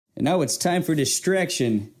And now it's time for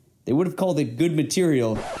distraction. They would have called it good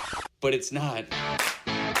material, but it's not.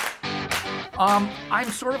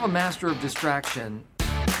 I'm sort of a master of distraction.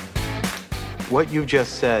 What you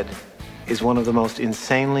just said is one of the most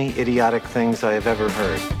insanely idiotic things I have ever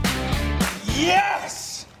heard.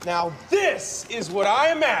 Yes! Now this is what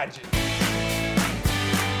I imagined.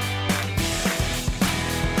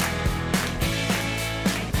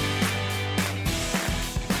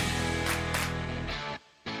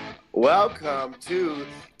 Welcome to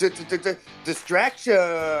Distraction,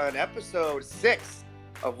 episode 6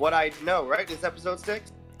 of What I Know, right? Is episode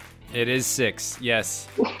 6? It is 6, yes.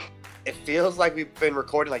 It feels like we've been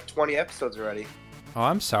recording like 20 episodes already. Oh,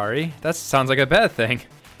 I'm sorry. That sounds like a bad thing.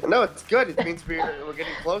 No, it's good. It means we're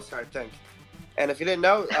getting closer, I think. And if you didn't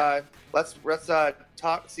know, let's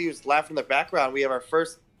talk. See who's laughing in the background. We have our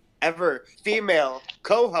first ever female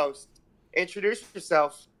co-host. Introduce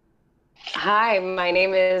yourself. Hi, my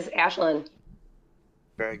name is Ashlyn.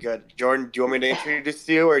 Very good. Jordan, do you want me to introduce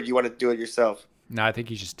you, or do you want to do it yourself? No, I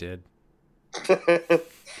think you just did.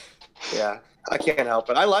 Yeah, I can't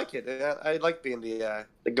help it. I like it. I like being the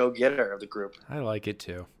go-getter of the group. I like it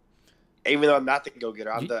too. Even though I'm not the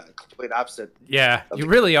go-getter, I'm the complete opposite. Yeah, you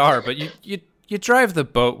really are, but you drive the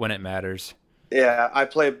boat when it matters. Yeah, I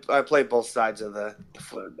play both sides of the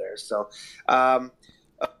fluid there. So,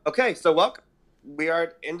 okay, so welcome. We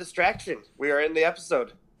are in Distraction. We are in the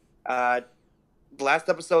episode. The last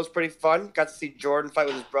episode was pretty fun. Got to see Jordan fight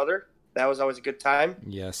with his brother. That was always a good time.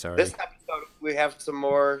 Yeah, sorry. This episode, we have some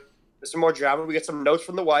more drama. We get some notes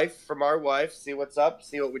from our wife. See what's up.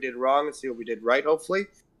 See what we did wrong and see what we did right, hopefully.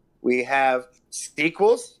 We have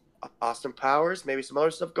sequels, Austin Powers, maybe some other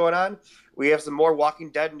stuff going on. We have some more Walking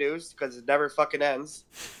Dead news because it never fucking ends.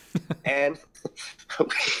 And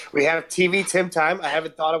we have TV Tim Time. I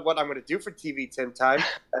haven't thought of what I'm going to do for TV Tim Time.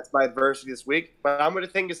 That's my adversity this week. But I'm going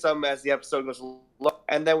to think of some as the episode goes along.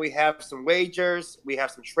 And then we have some wagers. We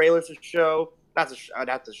have some trailers to show. Not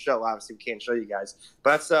the show, obviously. We can't show you guys.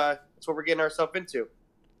 But that's what we're getting ourselves into.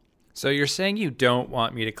 So you're saying you don't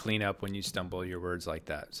want me to clean up when you stumble your words like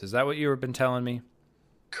that. So is that what you've been telling me?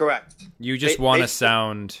 Correct. You just want to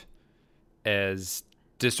sound as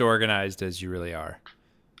disorganized as you really are.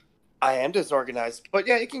 I am disorganized, but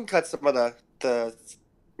yeah, you can cut some of the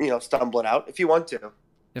stumbling out if you want to.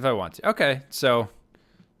 If I want to. Okay, so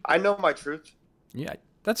I know my truth. Yeah,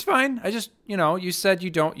 that's fine. I just, you said you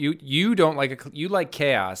don't like you like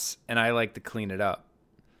chaos, and I like to clean it up.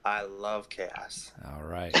 I love chaos. All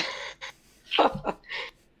right.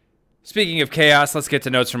 Speaking of chaos, let's get to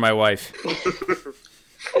notes from my wife.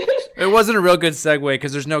 It wasn't a real good segue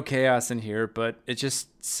because there's no chaos in here, but it just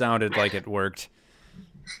sounded like it worked.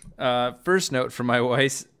 First note from my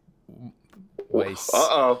wife.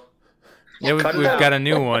 Uh-oh. Yeah, we've got a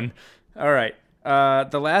new one. All right.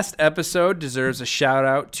 The last episode deserves a shout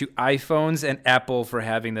out to iPhones and Apple for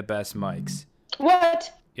having the best mics.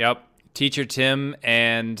 What? Yep. Teacher Tim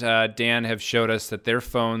and Dan have showed us that their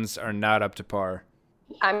phones are not up to par.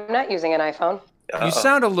 I'm not using an iPhone. Uh-oh. You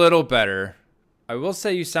sound a little better. I will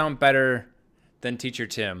say you sound better than Teacher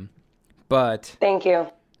Tim, but Thank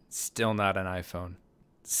you. Still not an iPhone.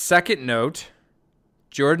 Second note,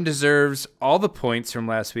 Jordan deserves all the points from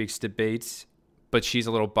last week's debates, but she's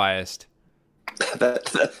a little biased.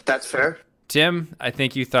 That's fair. Tim, I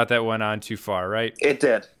think you thought that went on too far, right? It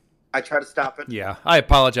did. I tried to stop it. Yeah, I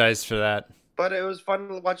apologize for that. But it was fun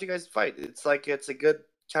to watch you guys fight. It's a good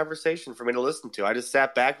conversation for me to listen to. I just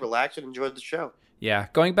sat back, relaxed, and enjoyed the show. Yeah,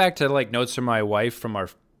 going back to notes from my wife from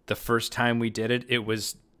the first time we did it, it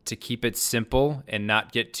was to keep it simple and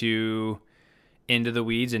not get too into the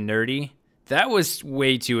weeds and nerdy. That was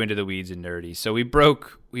way too into the weeds and nerdy. So we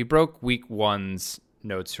broke week one's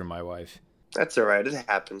notes from my wife. That's all right. It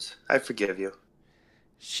happens. I forgive you.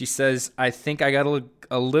 She says, I think I got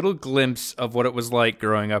a little glimpse of what it was like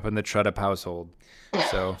growing up in the Trudup household.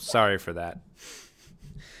 So sorry for that.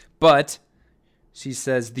 But she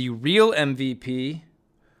says the real MVP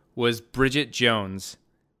was Bridget Jones.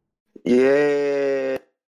 Yeah.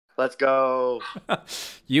 Let's go.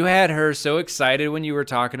 You had her so excited when you were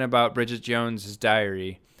talking about Bridget Jones's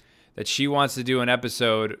Diary that she wants to do an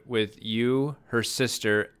episode with you, her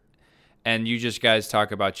sister, and you just guys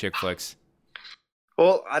talk about chick flicks.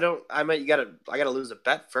 Well, I gotta lose a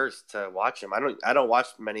bet first to watch them. I don't watch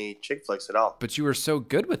many chick flicks at all. But you were so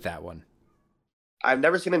good with that one. I've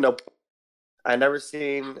never seen I've never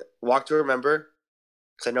seen Walk to Remember,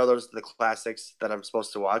 because I know those are the classics that I'm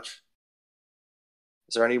supposed to watch.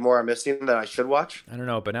 Is there any more I'm missing that I should watch? I don't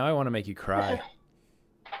know, but now I want to make you cry.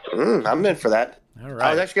 I'm in for that. All right.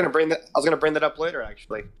 I was actually gonna bring that up later,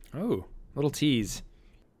 actually. Oh, little tease.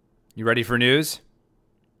 You ready for news?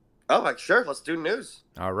 Oh, like sure. Let's do news.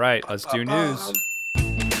 All right, let's do news.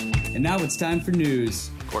 And now it's time for news.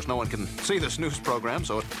 Of course, no one can see this news program,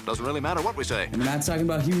 so it doesn't really matter what we say. And we're not talking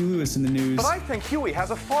about Huey Lewis in the news. But I think Huey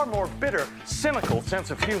has a far more bitter, cynical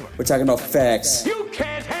sense of humor. We're talking about facts. You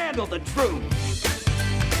can't handle the truth.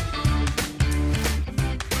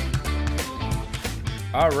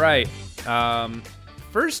 All right.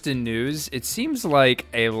 First in news, it seems like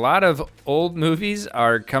a lot of old movies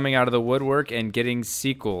are coming out of the woodwork and getting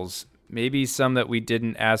sequels. Maybe some that we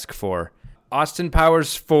didn't ask for. Austin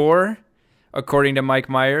Powers 4, according to Mike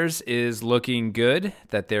Myers, is looking good,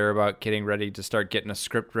 that they're about getting ready to start getting a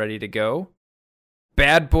script ready to go.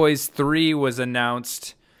 Bad Boys 3 was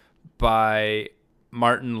announced by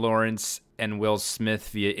Martin Lawrence and Will Smith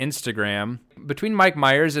via Instagram. Between Mike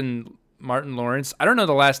Myers and Martin Lawrence, I don't know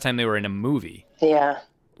the last time they were in a movie. Yeah.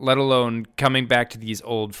 Let alone coming back to these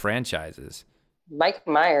old franchises. Mike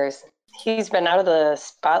Myers, he's been out of the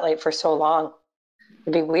spotlight for so long.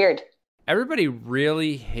 It'd be weird. Everybody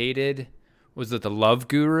really hated, was it The Love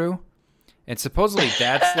Guru? And supposedly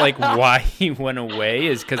that's like why he went away,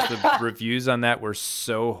 is because the reviews on that were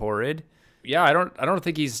so horrid. Yeah, I don't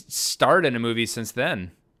think he's starred in a movie since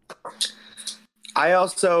then. I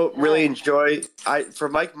also really enjoy, for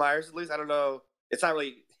Mike Myers at least, I don't know, it's not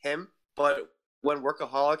really him, but when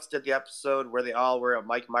Workaholics did the episode where they all were a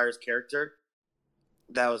Mike Myers character,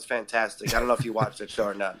 that was fantastic. I don't know if you watched the show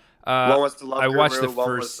or not. One was The Love Guru, watched the one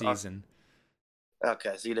first was, season.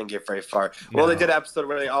 Okay, so you didn't get very far. No. Well, they did an episode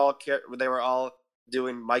where they were all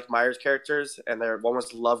doing Mike Myers characters, and one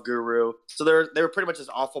was Love Guru. So they were pretty much just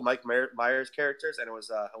awful Mike Myers characters, and it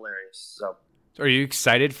was hilarious. So, are you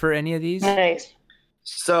excited for any of these? Nice.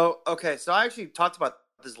 So I actually talked about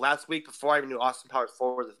this last week before I even knew Austin Powers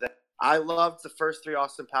 4 was a thing. I loved the first 3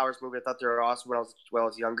 Austin Powers movies. I thought they were awesome when I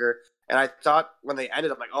was younger. And I thought when they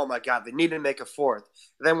ended, I'm like, oh my God, they needed to make a 4th.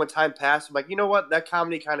 And then when time passed, I'm like, you know what? That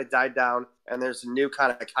comedy kind of died down, and there's a new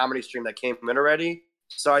kind of comedy stream that came in already.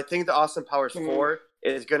 So I think the Austin Powers 4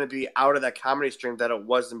 is going to be out of that comedy stream that it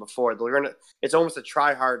wasn't before. It's almost a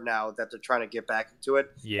try hard now that they're trying to get back into it.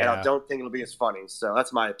 Yeah. And I don't think it'll be as funny. So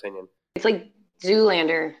that's my opinion. It's like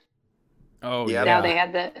Zoolander. Oh, Yeah. Now they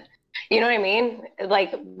had the, you know what I mean?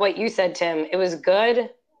 Like what you said, Tim, it was good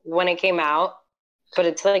when it came out, but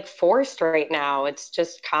it's like forced right now. It's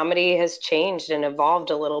just comedy has changed and evolved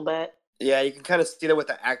a little bit. Yeah, you can kind of see that with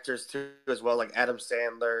the actors too as well, like Adam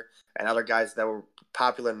Sandler and other guys that were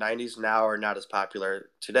popular in the 90s now are not as popular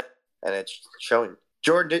today, and it's showing.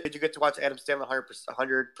 Jordan, did you get to watch Adam Sandler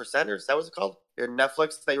 100%, or is that what it's called? Your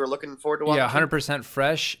Netflix that you were looking forward to watching? Yeah, 100%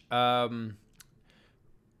 Fresh.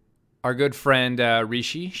 Our good friend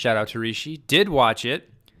Rishi, shout out to Rishi, did watch it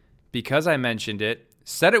because I mentioned it,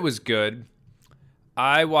 said it was good.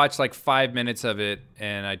 I watched like 5 minutes of it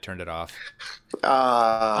and I turned it off.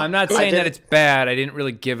 I'm not saying that it's bad. I didn't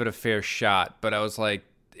really give it a fair shot, but I was like,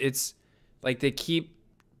 it's like they keep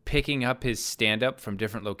picking up his stand-up from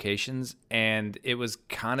different locations, and it was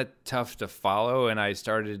kind of tough to follow, and I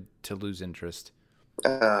started to lose interest.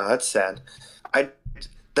 That's sad.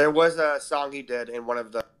 There was a song he did in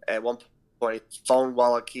at one point, Phone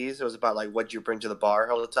Wallet Keys. It was about like what you bring to the bar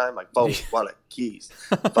all the time, like phone wallet keys,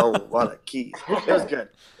 phone wallet keys. It was good.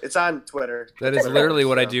 It's on Twitter. That is literally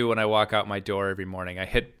what I do when I walk out my door every morning. I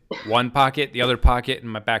hit one pocket, the other pocket, and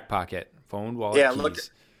my back pocket. Phone wallet keys.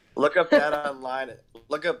 Look up that online.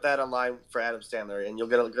 Look up that online for Adam Sandler, and you'll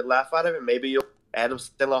get a good laugh out of it. Maybe you'll Adam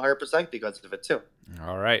Sandler 100% because of it too.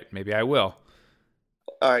 All right, maybe I will.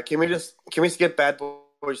 All right, can we skip Bad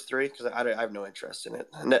Boys 3 because I have no interest in it.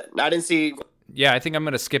 I didn't see. Yeah, I think I'm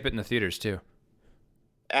gonna skip it in the theaters too.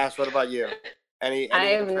 Ash, what about you? Any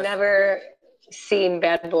I've interest? never seen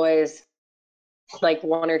Bad Boys like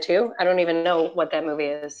 1 or 2. I don't even know what that movie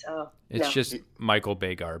is. So It's no. just Michael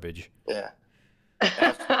Bay garbage. Yeah.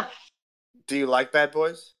 Do you like Bad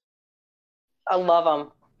Boys? I love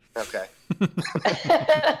them. Okay.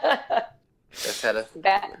 Just had a.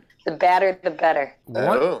 The badder, the better.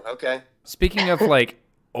 Oh, okay. Speaking of like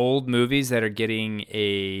old movies that are getting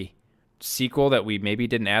a sequel that we maybe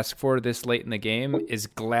didn't ask for this late in the game is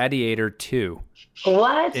Gladiator 2.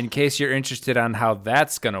 What? In case you're interested on how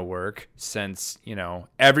that's going to work, since, you know,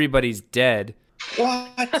 everybody's dead. What?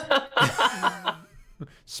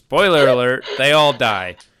 Spoiler alert, they all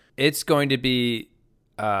die. It's going to be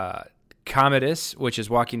Commodus, which is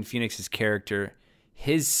Joaquin Phoenix's character,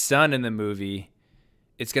 his son in the movie.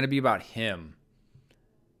 It's going to be about him.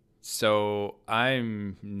 So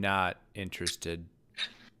I'm not interested.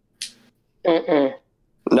 Mm-mm.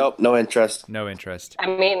 Nope, no interest. No interest. I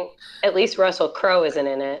mean, at least Russell Crowe isn't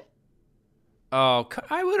in it. Oh,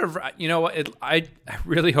 I would have. You know what? I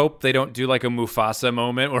really hope they don't do like a Mufasa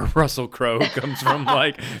moment where Russell Crowe comes from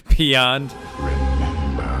like beyond.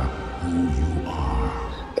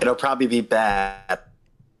 It'll probably be bad.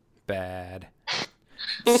 Bad.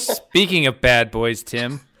 Speaking of bad boys,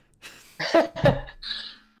 Tim.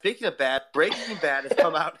 Speaking of bad, Breaking Bad has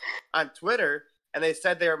come out on Twitter, and they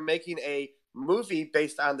said they are making a movie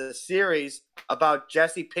based on the series about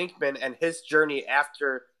Jesse Pinkman and his journey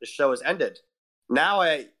after the show has ended. Now,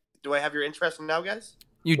 do I have your interest now, guys?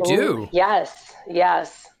 You do? Yes.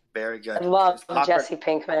 Very good. I love Jesse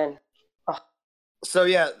Pinkman. So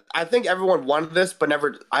yeah, I think everyone wanted this, but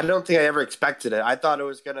I don't think I ever expected it. I thought it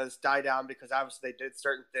was gonna die down because obviously they did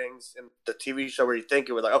certain things in the TV show where you think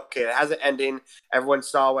it was like, okay, it has an ending. Everyone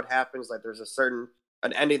saw what happens. Like there's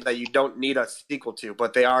an ending that you don't need a sequel to,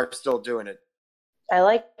 but they are still doing it. I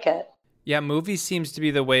like it. Yeah, movies seems to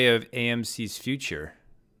be the way of AMC's future.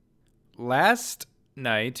 Last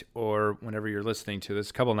night, or whenever you're listening to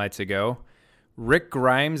this, a couple nights ago, Rick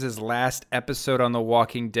Grimes' last episode on The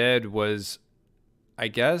Walking Dead was, I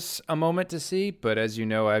guess, a moment to see, but as you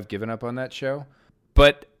know, I've given up on that show.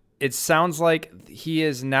 But it sounds like he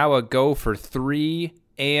is now a go for 3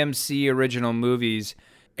 AMC original movies.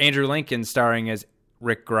 Andrew Lincoln starring as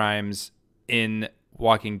Rick Grimes in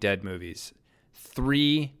Walking Dead movies.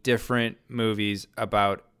 3 different movies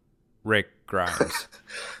about Rick Grimes.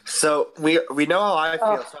 So we know how I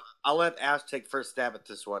feel, so I'll let Ash take first stab at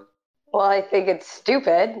this one. Well, I think it's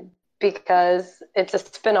stupid because it's a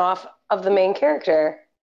spin-off of the main character.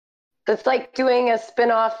 It's like doing a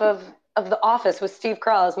spin-off of The Office with Steve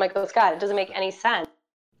Carell as Michael Scott. It doesn't make any sense.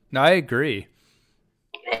 No, I agree.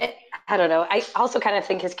 I don't know. I also kind of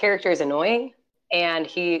think his character is annoying, and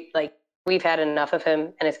we've had enough of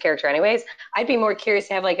him and his character anyways. I'd be more curious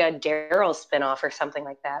to have like a Daryl spin-off or something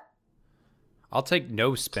like that. I'll take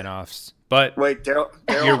no spin-offs, but wait, Daryl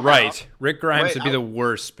you're right. Rick Grimes would be the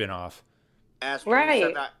worst spin-off. Ash,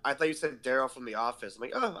 right. I thought you said Daryl from The Office. I'm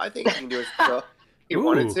like, oh, I think he can do his show. He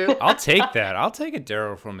wanted to. I'll take that. I'll take a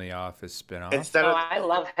Daryl from The Office spin-off. I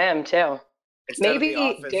love him too. Maybe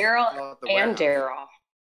Daryl and Daryl.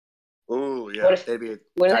 Ooh, yeah. Wouldn't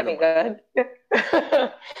that be good?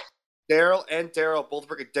 Daryl and Daryl both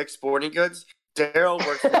work at Dick's Sporting Goods. Daryl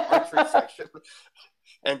works in the archery section,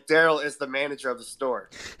 and Daryl is the manager of the store.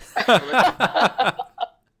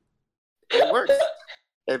 It works.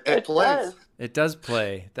 It plays. It does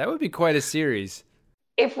play. That would be quite a series.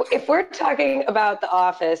 If we're talking about The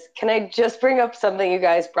Office, can I just bring up something you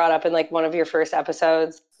guys brought up in like one of your first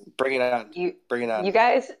episodes? Bring it on. Bring it on. You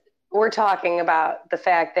guys were talking about the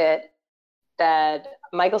fact that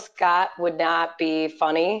Michael Scott would not be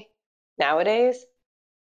funny nowadays,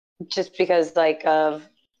 just because like of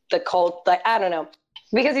the cult. Like I don't know,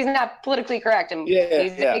 because he's not politically correct and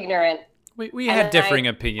he's ignorant. We had differing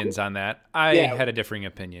opinions on that. I had a differing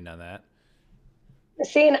opinion on that.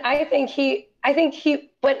 See, and I think he,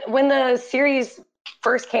 when the series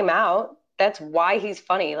first came out, that's why he's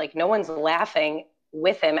funny. Like, no one's laughing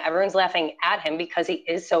with him. Everyone's laughing at him because he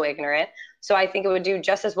is so ignorant. So I think it would do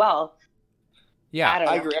just as well. Yeah,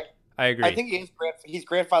 I agree. I think he's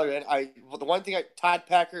grandfathered in. The one thing, Todd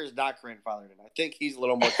Packer is not grandfathered in. I think he's a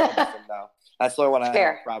little more troublesome now. That's the only one I have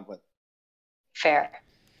a problem with. Fair.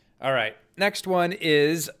 All right. Next one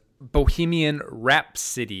is Bohemian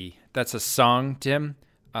Rhapsody. That's a song, Tim.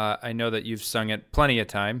 I know that you've sung it plenty of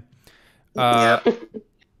time.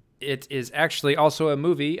 It is actually also a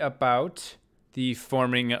movie about the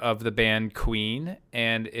forming of the band Queen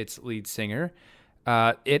and its lead singer.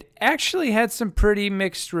 It actually had some pretty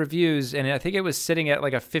mixed reviews, and I think it was sitting at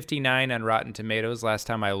like a 59 on Rotten Tomatoes last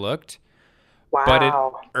time I looked. Wow. But it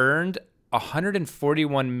earned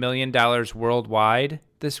 $141 million worldwide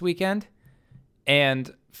this weekend,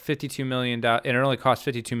 and $52 million, and it only cost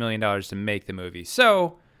 $52 million to make the movie.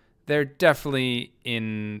 So they're definitely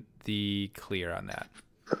in the clear on that.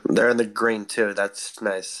 They're in the green too. That's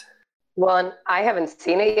nice. Well, and I haven't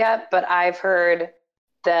seen it yet, but I've heard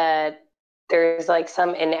that there's like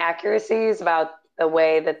some inaccuracies about the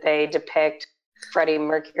way that they depict Freddie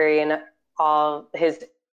Mercury and all his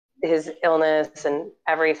illness and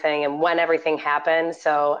everything and when everything happened.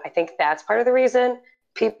 So I think that's part of the reason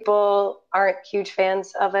people aren't huge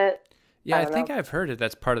fans of it. Yeah, I think I've heard it.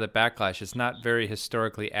 That's part of the backlash. It's not very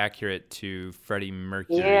historically accurate to Freddie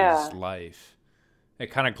Mercury's life.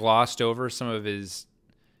 It kind of glossed over some of his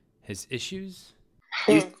issues.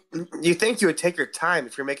 You think you would take your time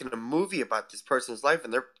if you're making a movie about this person's life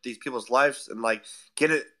and these people's lives and like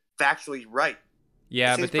get it factually right.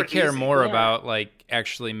 Yeah, but they care more about like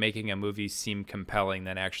actually making a movie seem compelling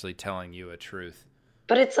than actually telling you a truth.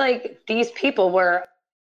 But it's like these people were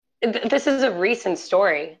This is a recent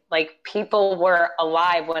story. Like, people were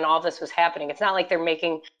alive when all this was happening. It's not like they're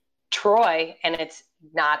making Troy and it's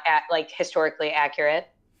not like historically accurate.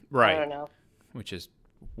 Right. I don't know. Which is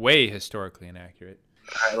way historically inaccurate.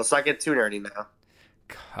 All right, let's not get too nerdy now.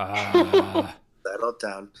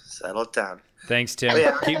 Settle down. Thanks, Tim.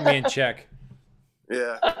 Yeah. Keep me in check.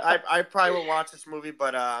 Yeah, I probably won't watch this movie,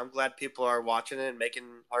 but I'm glad people are watching it and making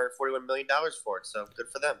 $141 million for it, so good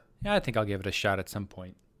for them. Yeah, I think I'll give it a shot at some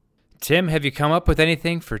point. Tim, have you come up with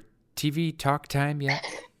anything for TV talk time yet?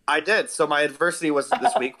 I did. So my adversity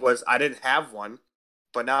this week was I didn't have one,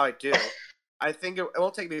 but now I do. I think it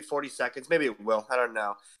won't take me 40 seconds. Maybe it will. I don't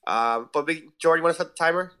know. Jordan, you want to set the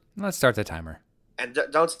timer? Let's start the timer. And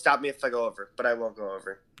don't stop me if I go over, but I won't go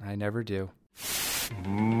over. I never do.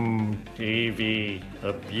 TV,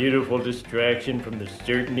 a beautiful distraction from the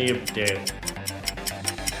certainty of death.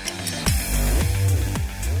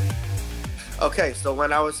 Okay, so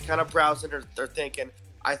when I was kind of browsing or thinking,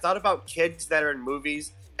 I thought about kids that are in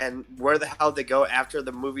movies and where the hell they go after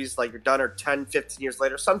the movies like are done or 10, 15 years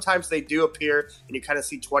later. Sometimes they do appear and you kind of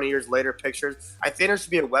see 20 years later pictures. I think there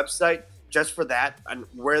should be a website just for that and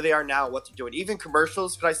where they are now, what they're doing. Even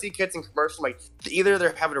commercials, because I see kids in commercials, like either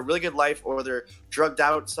they're having a really good life or they're drugged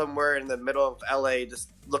out somewhere in the middle of LA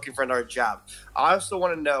just looking for another job. I also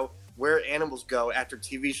want to know where animals go after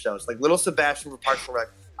TV shows, like Little Sebastian for Parks and Rec.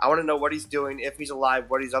 I want to know what he's doing, if he's alive,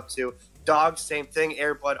 what he's up to. Dogs, same thing.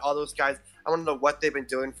 Air Bud, all those guys. I want to know what they've been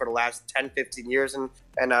doing for the last 10, 15 years and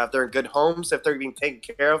if they're in good homes, if they're being taken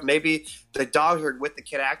care of. Maybe the dogs are with the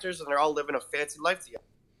kid actors and they're all living a fancy life together.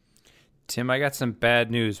 Tim, I got some bad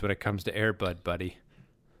news when it comes to Air Bud, buddy.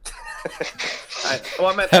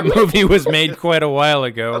 That movie was made quite a while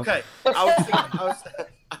ago. Okay. I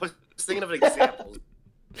was thinking of an example.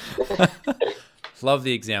 Love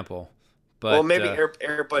the example. But, well, maybe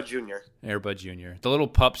Air Bud Jr. Air Bud Jr. The little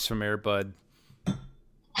pups from Air Bud.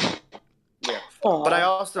 Yeah. But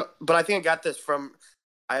I think I got this from,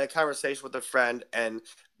 I had a conversation with a friend and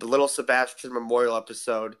the Little Sebastian Memorial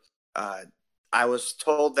episode, I was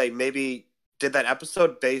told they maybe did that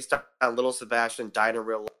episode based on Little Sebastian dying in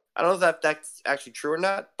real life. I don't know if that's actually true or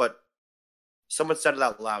not, but someone said it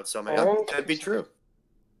out loud, so it could be true.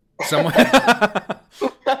 Someone.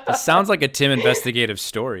 It sounds like a Tim investigative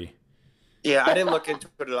story. Yeah, I didn't look into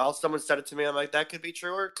it at all. Someone said it to me. I'm like, that could be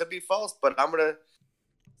true or it could be false, but I'm going to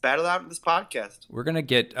battle out in this podcast. We're going to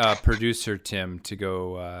get producer Tim to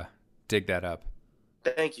go dig that up.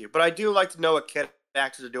 Thank you. But I do like to know what kid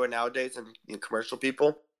actors are doing nowadays and commercial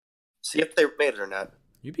people. See if they made it or not.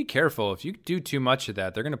 You be careful. If you do too much of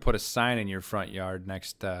that, they're going to put a sign in your front yard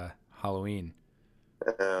next Halloween.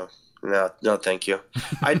 No, thank you.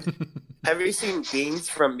 Have you seen Beans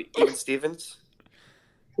from Even Stevens?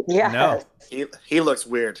 Yeah. No. He looks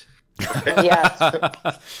weird. Yeah.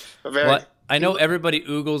 Well, I know everybody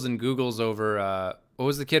oogles and googles over, what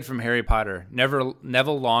was the kid from Harry Potter? Neville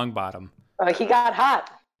Longbottom. He got hot.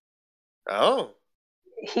 Oh.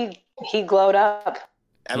 He glowed up.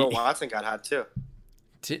 Emma Watson got hot too.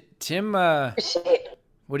 Tim,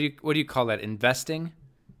 what do you call that? Investing?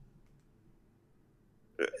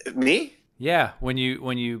 Me? Yeah, when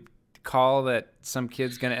you call that some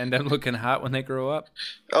kid's gonna end up looking hot when they grow up.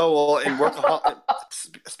 Oh well, in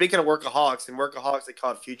speaking of workaholics, they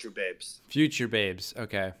call it future babes. Future babes,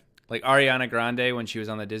 okay. Like Ariana Grande when she was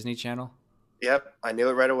on the Disney Channel. Yep, I knew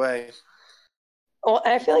it right away. Well,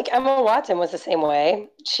 I feel like Emma Watson was the same way.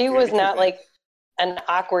 She was not like an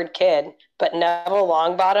awkward kid, but Neville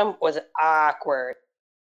Longbottom was awkward.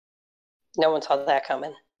 No one saw that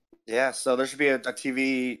coming. Yeah, so there should be a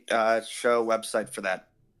TV show website for that.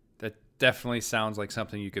 That definitely sounds like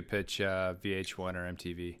something you could pitch VH1 or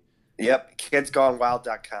MTV. Yep,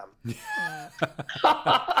 kidsgonewild.com.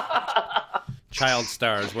 Child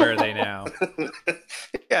stars, where are they now?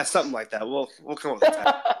 Yeah, something like that. We'll come up with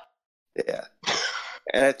that. Yeah.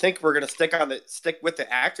 And I think we're gonna stick with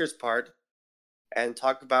the actors part and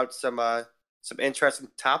talk about some interesting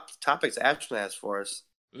topics Ashton has for us.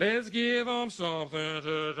 Let's give them something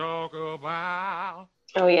to talk about.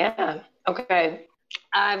 Oh yeah. Okay.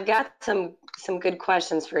 I've got some good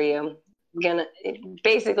questions for you.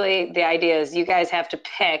 Basically, the idea is you guys have to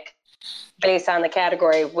pick based on the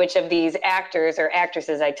category which of these actors or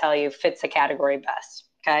actresses I tell you fits the category best.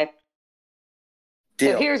 Okay.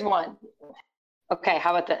 Deal. So here's one. Okay,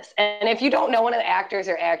 how about this? And if you don't know one of the actors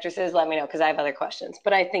or actresses, let me know because I have other questions.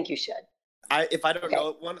 But I think you should. If I don't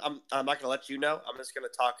know one, I'm not going to let you know. I'm just going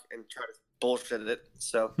to talk and try to bullshit it.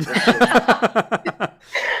 So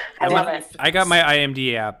I love it. I got my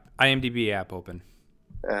IMDb app open.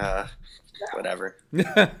 Whatever.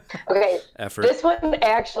 Okay. Effort. This one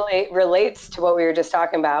actually relates to what we were just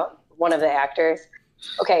talking about, one of the actors.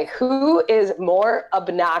 Okay, who is more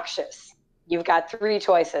obnoxious? You've got 3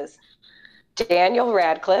 choices. Daniel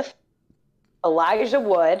Radcliffe, Elijah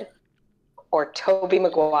Wood, or Tobey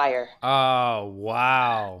Maguire. Oh,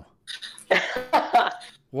 wow.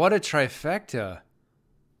 What a trifecta.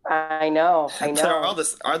 I know.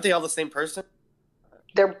 Aren't they all the same person?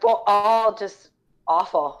 They're all just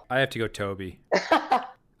awful. I have to go Toby. I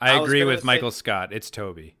agree with Michael Scott. It's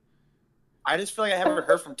Toby. I just feel like I haven't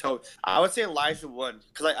heard from Toby. I would say Elijah Wood,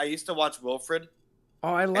 because I used to watch Wilfred.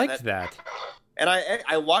 Oh, I liked that. And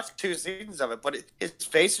I watched 2 seasons of it, but his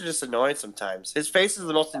face is just annoying sometimes. His face is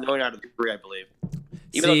the most annoying out of the 3, I believe.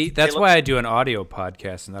 See, that's why I do an audio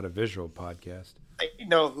podcast and not a visual podcast. I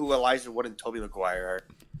know who Elijah Wood and Tobey Maguire are.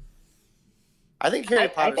 I think Harry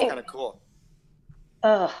Potter's kind of cool.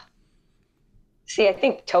 Ugh. See, I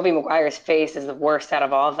think Tobey Maguire's face is the worst out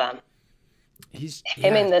of all of them.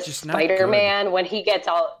 Him in the Spider-Man when he gets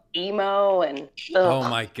all emo and... Ugh. Oh,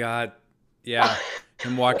 my God. Yeah.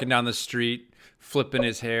 Him walking down the street, flipping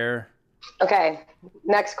his hair. Okay,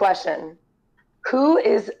 next question. Who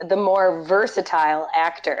is the more versatile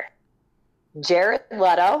actor? Jared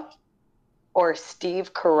Leto or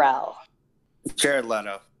Steve Carell? Jared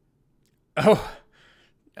Leto. Oh,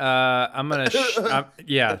 I'm gonna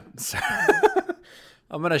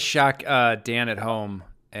I'm gonna shock Dan at home,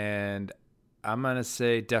 and I'm gonna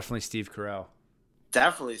say definitely Steve Carell.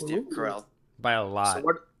 Definitely Steve Carell by a lot.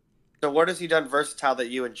 So what has he done versatile that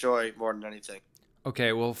you enjoy more than anything?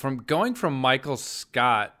 Okay, well, from going from Michael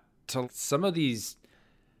Scott to some of these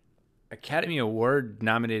Academy Award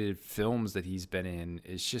nominated films that he's been in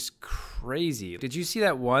is just crazy. Did you see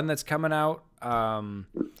that one that's coming out?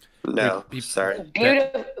 No, sorry.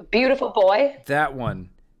 Beautiful Boy. That one.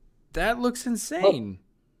 That looks insane.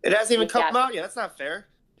 It hasn't even come out yet. That's not fair.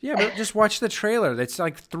 Yeah, but just watch the trailer. That's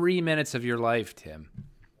like 3 minutes of your life, Tim.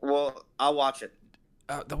 Well, I'll watch it.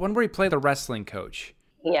 The one where he played the wrestling coach.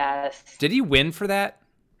 Yes. Did he win for that?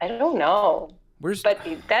 I don't know. But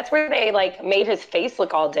that's where they like made his face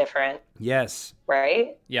look all different. Yes.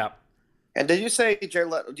 Right? Yeah. And did you say Jared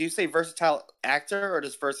Leto? Do you say versatile actor or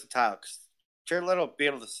just versatile? Because Jared Leto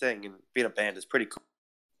being able to sing and be in a band is pretty cool.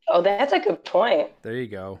 Oh, that's a good point. There you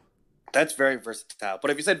go. That's very versatile.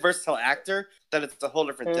 But if you said versatile actor, then it's a whole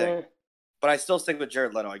different thing. But I still stick with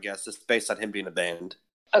Jared Leto, I guess, just based on him being a band.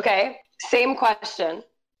 Okay, same question.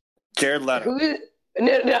 Jared Leto.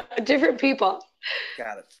 No, different people.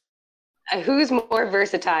 Got it. Who's more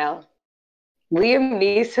versatile, Liam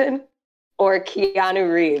Neeson or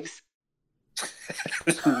Keanu Reeves?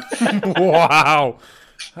 Wow.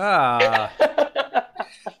 I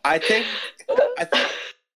think.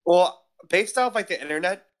 Well, based off like the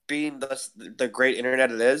internet being the great internet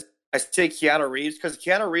it is, I say Keanu Reeves because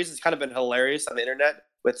Keanu Reeves has kind of been hilarious on the internet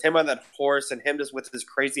with him on that horse and him just with his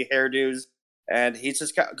crazy hairdos, and he's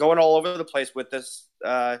just going all over the place with this,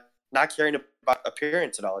 not caring about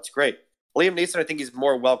appearance at all. It's great. Liam Neeson, I think he's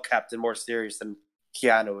more well kept and more serious than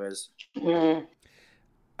Keanu is.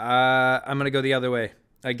 I'm gonna go the other way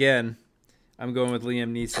again. I'm going with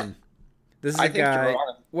Liam Neeson. This is a guy.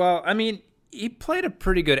 Well, I mean, he played a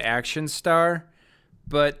pretty good action star,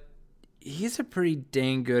 but he's a pretty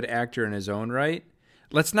dang good actor in his own right.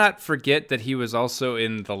 Let's not forget that he was also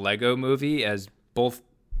in the Lego Movie as both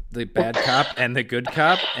the bad cop and the good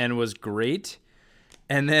cop and was great.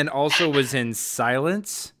 And then also was in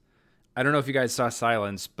Silence. I don't know if you guys saw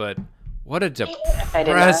Silence, but what a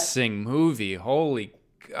depressing movie. Holy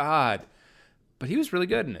God. But he was really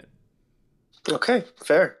good in it. Okay,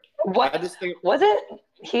 fair. Wasn't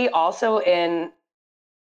he also in,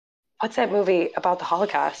 what's that movie about the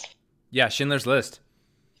Holocaust? Yeah, Schindler's List.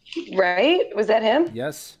 Right? Was that him?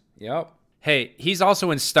 Yes. Yep. Hey, he's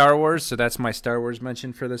also in Star Wars, so that's my Star Wars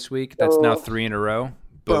mention for this week. That's now 3 in a row.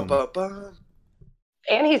 Boom.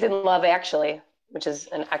 And he's in Love Actually, which is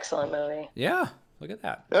an excellent movie. Yeah, look at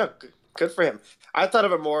that. Yeah, good for him. I thought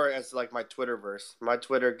of it more as like my Twitterverse. My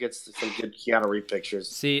Twitter gets some good Keanu Reeves pictures.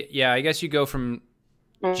 See, yeah, I guess you go from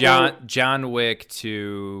John Wick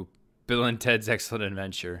to Bill and Ted's Excellent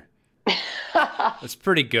Adventure. That's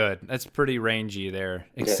pretty good. That's pretty rangy there.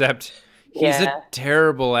 Except he's a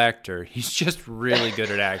terrible actor. He's just really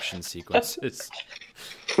good at action sequences.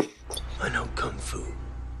 I know Kung Fu.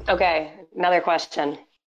 Okay, another question.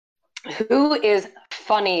 Who is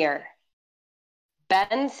funnier,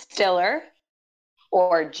 Ben Stiller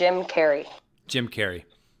or Jim Carrey? Jim Carrey.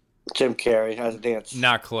 Jim Carrey has a dance.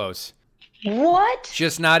 Not close. What?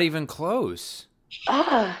 Just not even close.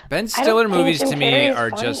 Ben Stiller movies to me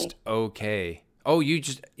are just okay. Oh,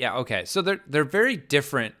 okay. So they're very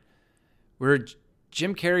different Where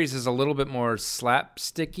Jim Carrey's is a little bit more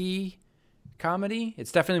slapsticky comedy.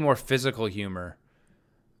 It's definitely more physical humor.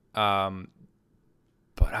 But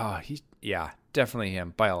definitely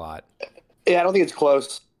him by a lot. Yeah, I don't think it's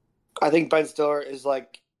close. I think Ben Stiller is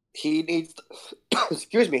like, he needs,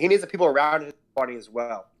 excuse me, he needs the people around him funny as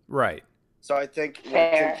well. Right. So I think Jim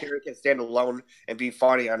Carrey can stand alone and be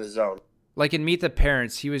funny on his own. Like in Meet the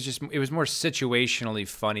Parents, it was more situationally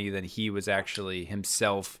funny than he was actually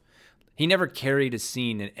himself. He never carried a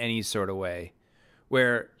scene in any sort of way.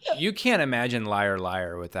 Where you can't imagine Liar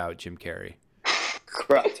Liar without Jim Carrey.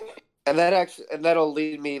 Correct. And that'll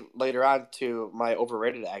lead me later on to my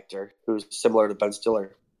overrated actor, who's similar to Ben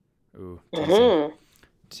Stiller. Ooh,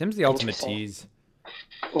 Tim's the ultimate tease.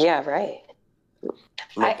 Yeah, right.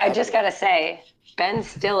 I just gotta say, Ben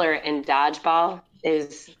Stiller in Dodgeball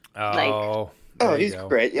is he's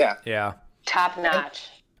great. Yeah, top notch.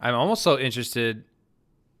 I'm also interested,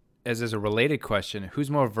 as a related question,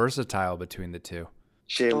 who's more versatile between the two?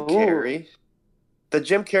 Jim Carrey. The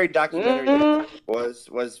Jim Carrey documentary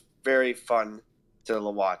was very fun to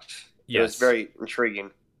watch. Yes. It was very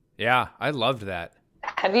intriguing. Yeah, I loved that.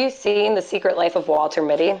 Have you seen The Secret Life of Walter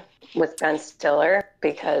Mitty with Ben Stiller?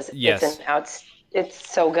 Because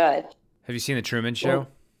it's so good. Have you seen The Truman Show?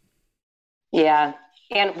 Yeah.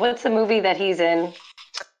 And what's the movie that he's in?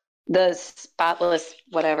 The Spotless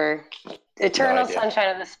whatever. Eternal Sunshine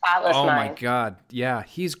of the Spotless Mind. Oh my God. Yeah,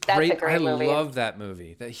 he's great. That's a great movie. I love that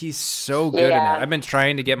movie. He's so good in that. I've been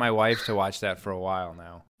trying to get my wife to watch that for a while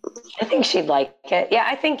now. I think she'd like it. Yeah,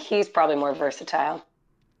 I think he's probably more versatile.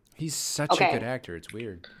 He's such a good actor. It's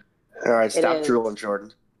weird. All right, stop drooling,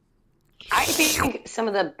 Jordan. I think some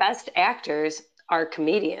of the best actors are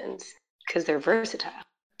comedians because they're versatile,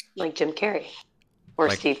 like Jim Carrey or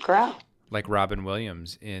Steve Carell. Like Robin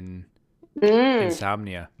Williams in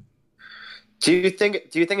Insomnia. Do you think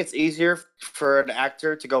it's easier for an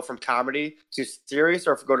actor to go from comedy to serious,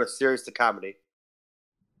 or go to serious to comedy?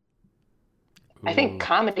 Ooh. I think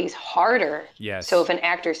comedy's harder. Yes. So if an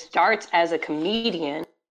actor starts as a comedian,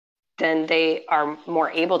 then they are more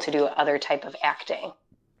able to do other type of acting.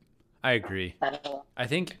 I agree. I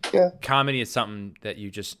think comedy is something that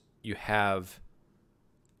you have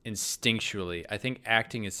instinctually. I think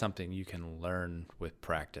acting is something you can learn with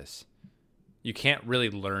practice. You can't really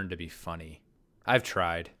learn to be funny. I've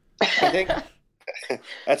tried. I think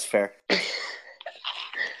that's fair.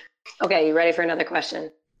 Okay, you ready for another question?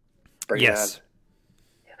 Yes.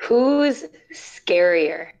 Who's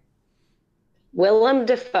scarier? Willem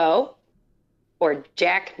Dafoe or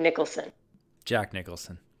Jack Nicholson? Jack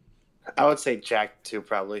Nicholson. I would say Jack too,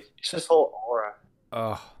 probably. It's his whole aura.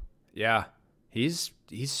 Oh, yeah. He's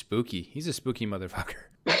spooky. He's a spooky motherfucker.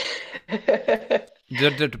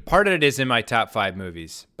 The part of it is in my top 5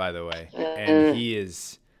 movies, by the way. And he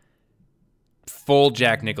is full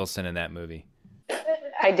Jack Nicholson in that movie.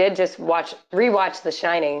 I did just rewatch The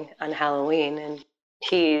Shining on Halloween, and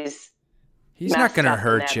he's not going to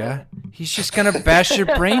hurt you. He's just going to bash your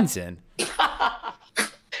brains in.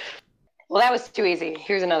 Well, that was too easy.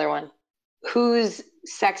 Here's another one. Who's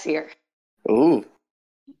sexier? Ooh.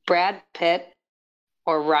 Brad Pitt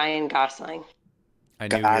or Ryan Gosling?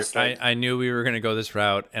 I knew we were going to go this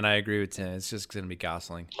route, and I agree with Tim. It's just going to be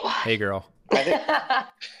Gosling. Hey, girl. I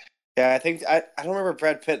don't remember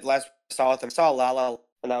Brad Pitt last saw with him. I saw La La,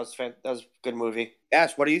 and that was a good movie.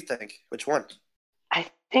 Ash, what do you think? Which one? I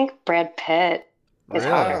think Brad Pitt is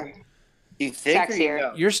hotter. You think?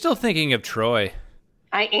 Sexier. You're still thinking of Troy.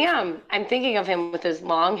 I am. I'm thinking of him with his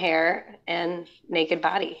long hair and naked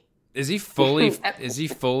body. Is he fully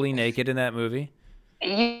naked in that movie?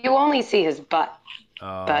 You only see his butt.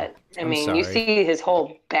 Oh, but I mean, you see his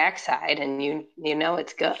whole backside, and you know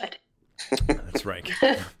it's good. That's right.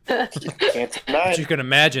 But you can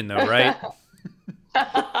imagine, though, right?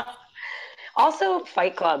 Also,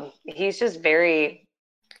 Fight Club. He's just very,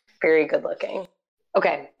 very good looking.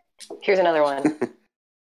 Okay, here's another one.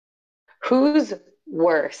 Who's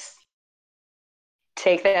worse?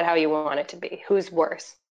 Take that how you want it to be. Who's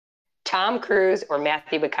worse? Tom Cruise or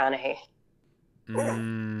Matthew McConaughey?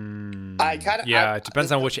 It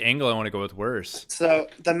depends on which angle I want to go with worse. So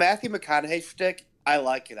the Matthew McConaughey shtick, I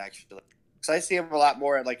like it actually, because I see him a lot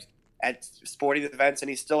more at sporting events, and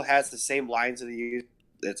he still has the same lines that he used.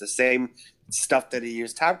 It's the same stuff that he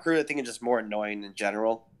used. Tom Cruise, I think, is just more annoying in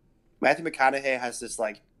general. Matthew McConaughey has this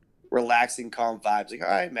relaxing, calm vibes. Like, all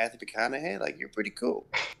right, Matthew McConaughey, you're pretty cool.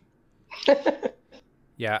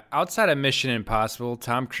 Yeah, outside of Mission Impossible,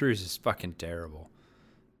 Tom Cruise is fucking terrible.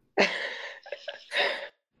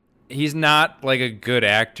 He's not a good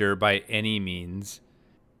actor by any means.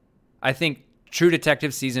 I think True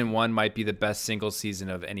Detective season 1 might be the best single season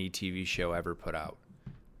of any TV show ever put out.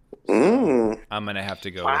 I'm gonna have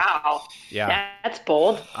to go. Wow. Yeah, that's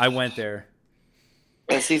bold. I went there.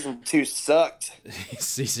 And season 2 sucked.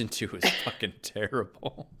 Season 2 was fucking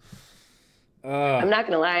terrible. I'm not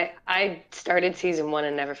gonna lie. I started season 1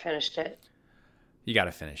 and never finished it. You got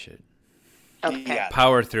to finish it. Okay.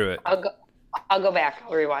 Power through it. I'll go back.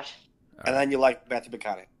 I'll rewatch. And then you like Matthew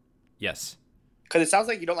McConaughey. Yes. Because it sounds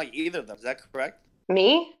like you don't like either of them. Is that correct?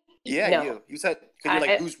 Me? Yeah, No. you. You said, because you're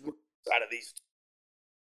like, who's out of these?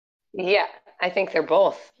 Yeah, I think they're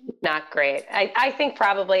both not great. I think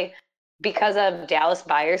probably because of Dallas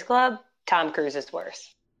Buyers Club, Tom Cruise is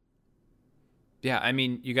worse. Yeah, I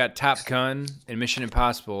mean, you got Top Gun and Mission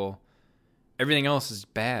Impossible. Everything else is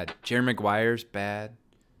bad. Jerry Maguire's bad.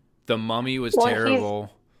 The Mummy was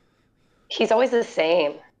terrible. He's always the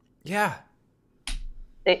same. Yeah.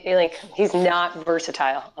 He's not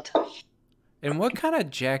versatile, I'll tell you. And what kind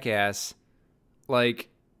of jackass,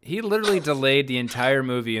 he literally delayed the entire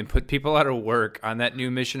movie and put people out of work on that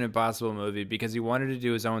new Mission Impossible movie because he wanted to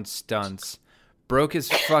do his own stunts, broke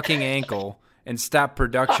his fucking ankle, and stopped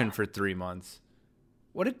production for 3 months.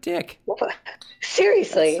 What a dick.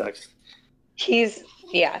 Seriously.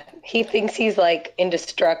 He thinks he's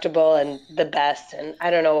indestructible and the best, and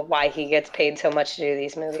I don't know why he gets paid so much to do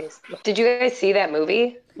these movies. Did you guys see that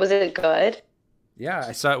movie? Was it good? Yeah,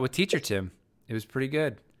 I saw it with Teacher Tim. It was pretty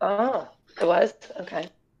good. Oh, it was? Okay.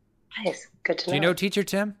 Nice. Good to know. Do you know Teacher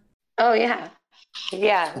Tim? Oh, yeah.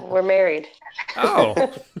 Yeah, we're married. Oh.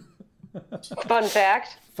 Fun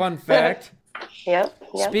fact. Fun fact. Yep.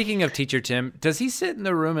 Speaking of Teacher Tim, does he sit in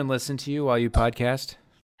the room and listen to you while you podcast?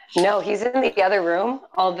 No, he's in the other room.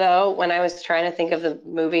 Although when I was trying to think of the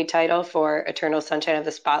movie title for Eternal Sunshine of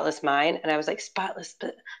the Spotless Mind, and I was like, spotless,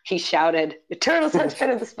 but he shouted, Eternal Sunshine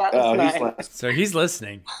of the Spotless Mind. So he's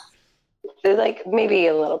listening. Maybe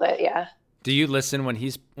a little bit, yeah. Do you listen when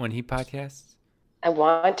he podcasts? I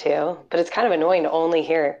want to, but it's kind of annoying to only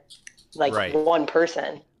hear one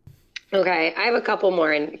person. Okay, I have a couple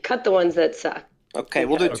more, and cut the ones that suck. Okay,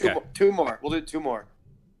 we'll do two more. We'll do 2 more.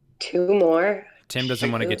 2 more? Tim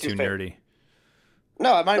doesn't want to get too nerdy.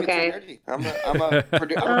 No, I'm not even too nerdy. I'm a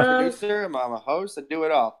producer. I'm a host. I do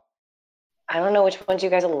it all. I don't know which ones you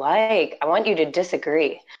guys like. I want you to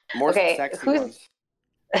disagree. More sexy ones.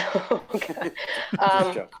 Okay.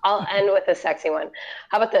 I'll end with a sexy one.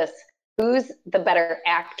 How about this? Who's the better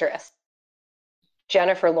actress?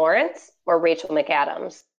 Jennifer Lawrence or Rachel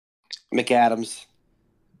McAdams? McAdams.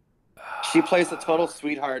 She plays a total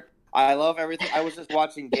sweetheart. I love everything. I was just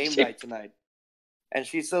watching Game Night tonight. And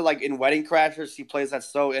she's so in Wedding Crashers, she plays that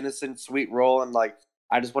so innocent, sweet role. And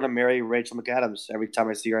I just want to marry Rachel McAdams every time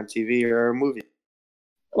I see her on TV or a movie.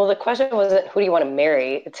 Well, the question wasn't who do you want to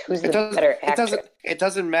marry. It's who's the better actress. It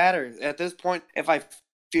doesn't matter. At this point, if I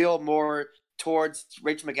feel more towards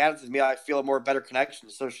Rachel McAdams than me, I feel a more better connection.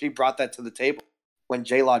 So she brought that to the table when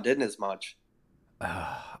J-Law didn't as much.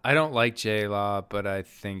 I don't like J-Law, but I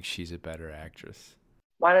think she's a better actress.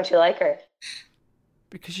 Why don't you like her?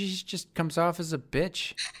 Because she just comes off as a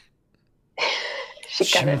bitch. She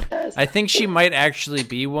kind of does. I think she might actually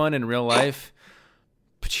be one in real life,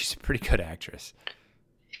 but she's a pretty good actress.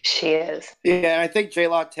 She is. Yeah, and I think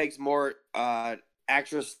J-Law takes more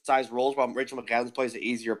actress-sized roles, while Rachel McAdams plays an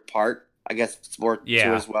easier part. I guess it's more too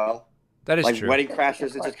as well. That is true. Wedding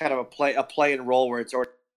Crashers, it's just kind of a play and role where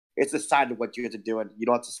it's decided what you have to do, and you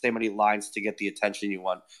don't have to say many lines to get the attention you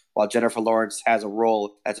want. While Jennifer Lawrence has a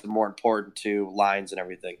role that's more important to lines and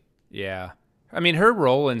everything. Yeah. I mean, her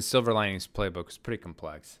role in Silver Linings Playbook is pretty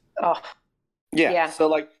complex. Oh. Yeah.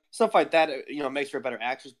 So, stuff like that, makes her a better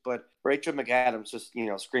actress, but Rachel McAdams just,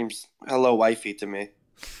 screams, hello, wifey to me.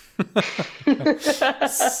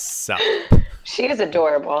 Sup. She is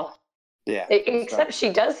adorable. Yeah. Except she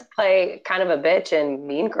does play kind of a bitch in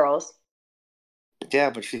Mean Girls.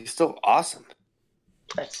 Yeah, but she's still awesome.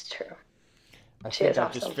 That's true. I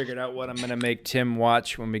just figured out what I'm going to make Tim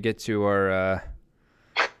watch when we get to our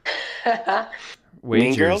wagers.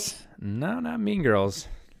 Mean Girls? No, not Mean Girls.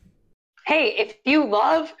 Hey, if you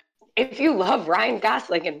love Ryan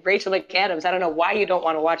Gosling and Rachel McAdams, I don't know why you don't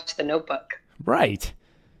want to watch The Notebook. Right.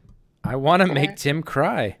 I want to make Tim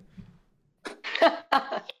cry.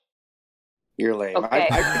 You're lame. Okay.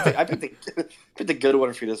 I picked the good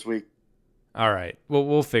one for you this week. All right. Well,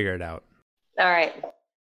 we'll figure it out. All right.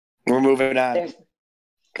 We're moving on.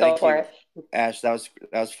 Go for it. Ash, that was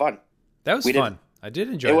fun. That was fun. I did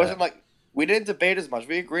enjoy it. It wasn't we didn't debate as much.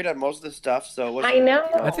 We agreed on most of the stuff, so it wasn't, I know.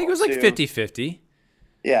 I think it was 50-50.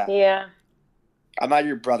 Yeah. Yeah. I'm not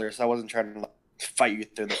your brother, so I wasn't trying to fight you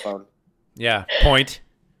through the phone. Yeah. Point.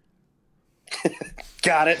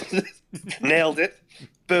 Got it. Nailed it.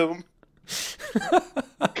 Boom.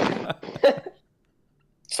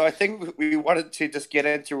 So I think we wanted to just get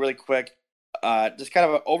into really quick, just kind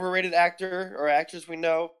of an overrated actor or actress we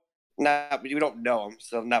know. We don't know them,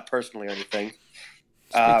 so not personally or anything.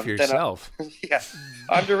 Speak for yourself. Yeah,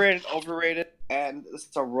 underrated, overrated, and this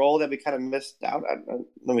is a role that we kind of missed out on.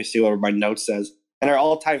 Let me see what my note says. And our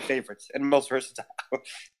all-time favorites and most versatile.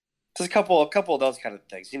 Just a couple of those kind of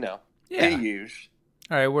things, you know. Yeah. They use.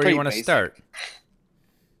 All right, where do you want to start?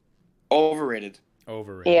 Overrated.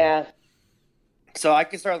 Yeah. So I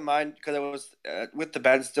can start with mine because it was with the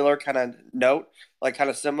Ben Stiller kind of note, like kind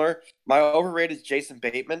of similar. My overrated is Jason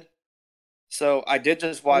Bateman. So I did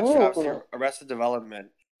just watch obviously Arrested Development,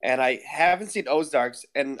 and I haven't seen Ozarks,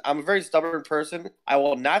 and I'm a very stubborn person. I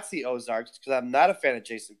will not see Ozarks because I'm not a fan of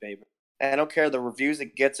Jason Bateman. And I don't care the reviews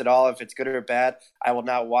it gets at all, if it's good or bad. I will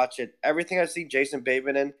not watch it. Everything I've seen Jason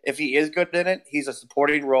Bateman in, if he is good in it, he's a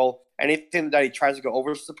supporting role. Anything that he tries to go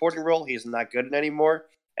over supporting role, he's not good in anymore.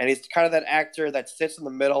 And he's kind of that actor that sits in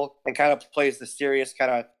the middle and kind of plays the serious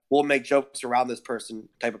kind of, we'll make jokes around this person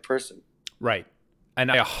type of person. Right.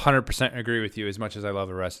 And I 100% agree with you as much as I love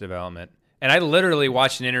Arrested Development. And I literally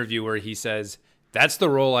watched an interview where he says, that's the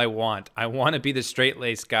role I want. I want to be the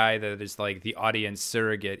straight-laced guy that is like the audience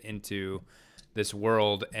surrogate into this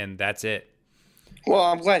world, and that's it. Well,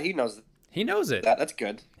 I'm glad he knows it. He knows it. That's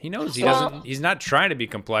good. He knows he doesn't. He's not trying to be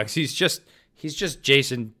complex. He's just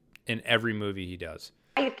Jason in every movie he does.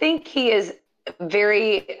 I think he is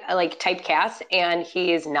very like typecast, and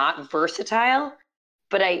he is not versatile.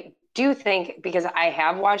 But I do think, because I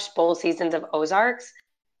have watched both seasons of Ozarks,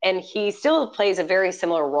 and he still plays a very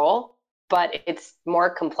similar role, but it's more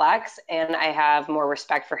complex, and I have more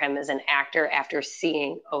respect for him as an actor after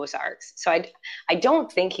seeing Ozarks. So I don't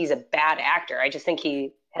think he's a bad actor. I just think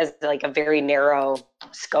he has like a very narrow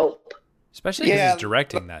scope. Especially because he's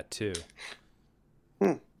directing that too.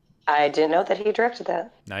 I didn't know that he directed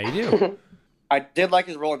that. Now you do. I did like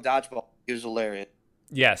his role in Dodgeball. He was hilarious.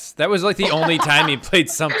 Yes, that was like the only time he played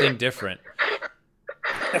something different.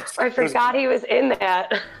 I forgot he was in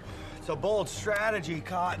that. It's a bold strategy,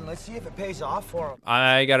 Cotton. Let's see if it pays off for him.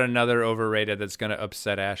 I got another overrated that's going to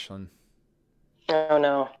upset Ashlyn. Oh,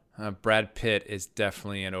 no. Brad Pitt is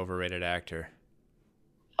definitely an overrated actor.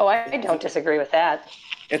 Oh, I don't disagree with that.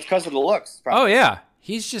 It's because of the looks. Probably. Oh, yeah.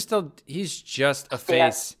 He's just a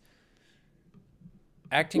face. Yeah.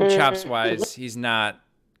 Acting chops-wise, he's not...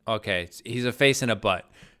 Okay, he's a face and a butt.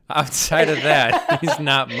 Outside of that, he's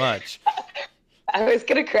not much. I was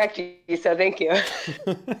going to correct you, so thank you.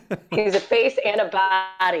 He's a face and a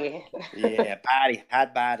body. Yeah, body,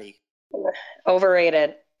 hot body.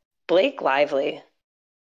 Overrated. Blake Lively.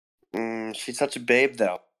 She's such a babe,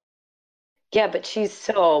 though. Yeah, but she's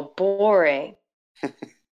so boring.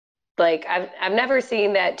 Like, I've never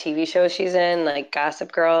seen that TV show she's in, like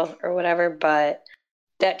Gossip Girl or whatever, but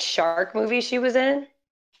that shark movie she was in,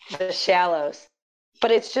 The Shallows.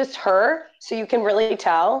 But it's just her, so you can really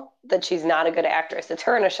tell that she's not a good actress. It's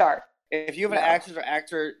her and a shark. If you have an actress or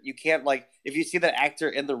actor, you can't, like, if you see that actor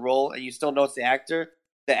in the role and you still know it's the actor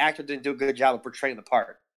didn't do a good job of portraying the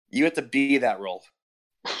part. You have to be that role.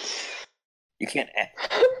 You can't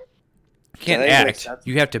act. You can't act.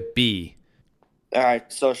 You have to be. All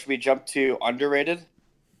right, so should we jump to underrated?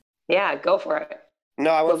 Yeah, go for it. No,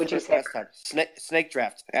 I What went would you first say? last time. Snake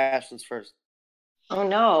draft. Ashlyn's first. Oh,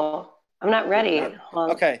 no. I'm not ready. Hold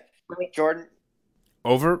on. Okay, Jordan.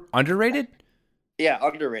 Underrated? Yeah,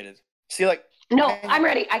 underrated. See, like... No, I'm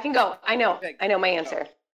ready. I can go. I know my answer.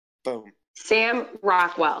 Boom. Sam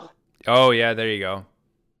Rockwell. Oh, yeah, there you go.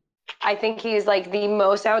 I think he's like the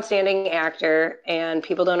most outstanding actor, and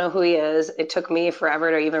people don't know who he is. It took me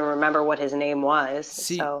forever to even remember what his name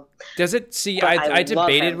was. I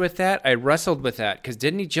debated with that. I wrestled with that because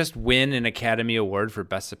didn't he just win an Academy Award for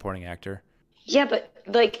Best Supporting Actor? Yeah, but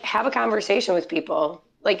like, have a conversation with people.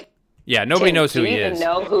 Like, yeah, nobody knows who he is.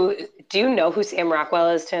 Do you know who Sam Rockwell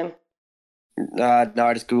is, Tim? No,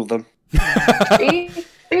 I just Googled him.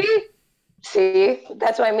 See,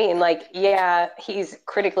 that's what I mean. Like, yeah, he's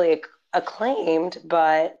critically acclaimed,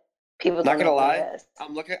 but people don't know who he is.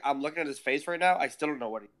 I'm looking at his face right now. I still don't know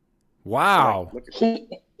what he. Wow.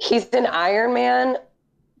 He's in Iron Man,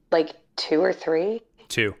 like 2 or 3.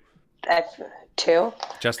 2. That's 2.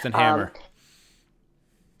 Justin Hammer.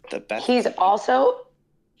 The best. He's also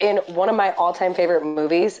in one of my all-time favorite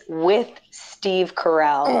movies with Steve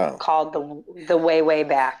Carell called The Way, Way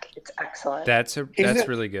Back. It's excellent. That's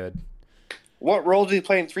really good. What role did he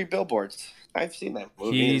play in 3 Billboards? I've seen that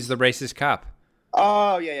movie. He's the racist cop.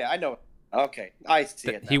 Oh, yeah, I know. Okay, I see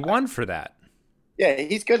it now. He won for that. Yeah,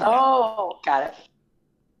 he's good. Oh, got it.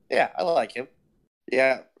 Yeah, I like him.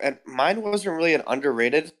 Yeah, and mine wasn't really an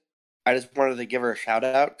underrated. I just wanted to give her a shout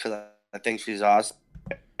out because I think she's awesome.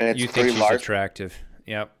 And it's You think Brie she's Larson. attractive?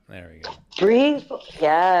 Yep, there we go. Brie,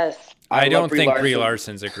 yes. I love don't Brie think Brie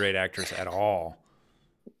Larson. Larson's a great actress at all.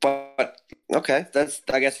 But okay,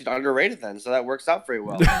 I guess she's underrated then, so that works out very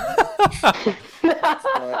well.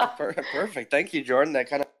 Perfect. Thank you, Jordan. That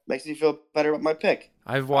kind of makes me feel better with my pick.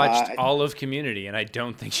 I've watched all of Community, and I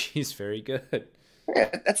don't think she's very good. Yeah,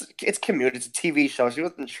 it's Community. It's a TV show. She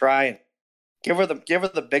wasn't trying. Give her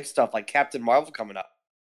the big stuff like Captain Marvel coming up.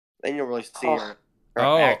 Then you'll really see her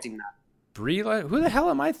acting now. Brie, who the hell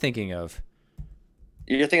am I thinking of?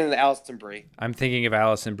 You're thinking of Alison Brie. I'm thinking of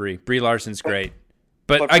Alison Brie. Brie Larson's great.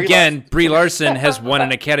 But Brie again, Brie Larson has won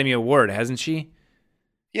an Academy Award, hasn't she?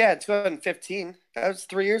 Yeah, 2015. That was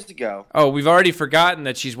 3 years ago. Oh, we've already forgotten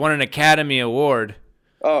that she's won an Academy Award.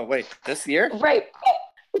 Oh, wait, this year? Right.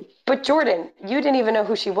 But Jordan, you didn't even know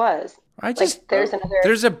who she was.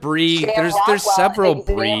 There's a Brie. There's several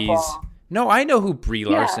Bries. No, I know who Brie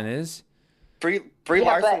Larson is. Brie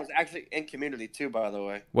Larson was actually in Community too, by the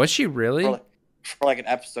way. Was she really? For like an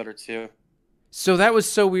episode or two. So that was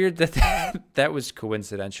so weird that was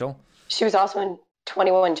coincidental. She was also in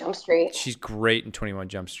 21 Jump Street. She's great in 21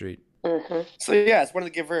 Jump Street. Mm-hmm. So yeah, I just wanted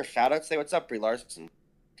to give her a shout out. Say what's up, Brie Larson.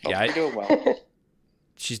 Hope you're doing well.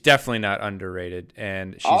 She's definitely not underrated,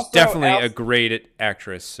 and she's Also, definitely a great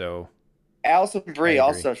actress. So Alison Brie,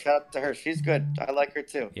 also shout out to her. She's good. I like her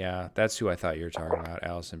too. Yeah, that's who I thought you were talking about,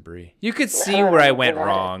 Alison Brie. You could see where I went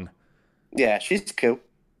wrong. Yeah, she's cute.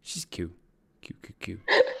 She's cute. Cute.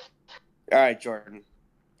 All right, Jordan,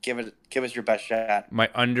 give us your best shot. My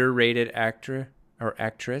underrated actor or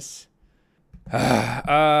actress.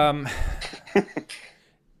 Sounds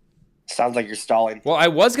like you're stalling. Well, I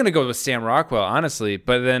was gonna go with Sam Rockwell, honestly,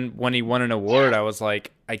 but then when he won an award, I was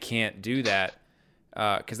like, I can't do that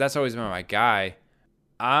because that's always been my guy.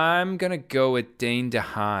 I'm gonna go with Dane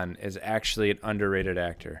DeHaan as actually an underrated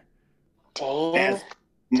actor. Dane.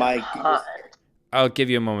 I'll give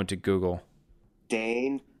you a moment to Google.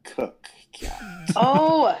 Dane Cook.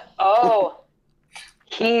 Oh,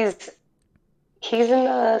 he's in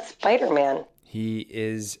the Spider-Man. He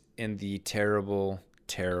is in the terrible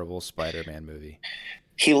Spider-Man movie.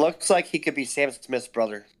 He looks like he could be Sam Smith's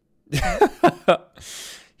brother.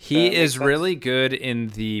 He is really good in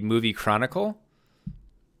the movie Chronicle.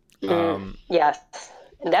 Yes,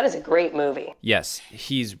 and that is a great movie. Yes,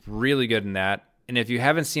 he's really good in that. And if you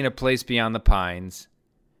haven't seen A Place Beyond the Pines,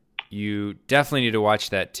 you definitely need to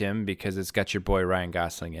watch that, Tim, because it's got your boy Ryan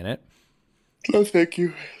Gosling in it. Oh, thank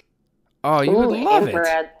you. Oh, you would love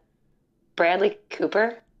it. Bradley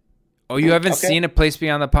Cooper. Oh, you haven't seen A Place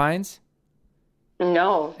Beyond the Pines?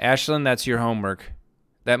 No. Ashlyn, that's your homework.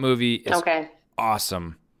 That movie is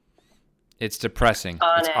awesome. It's depressing.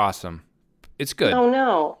 It's awesome. It's good. Oh,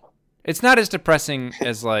 no. It's not as depressing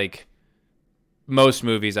as, like, most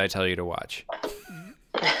movies I tell you to watch.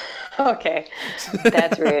 Okay.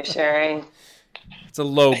 That's reassuring. It's a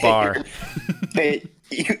low bar. Hey,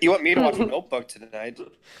 you want me to watch a Notebook tonight?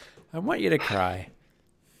 I want you to cry.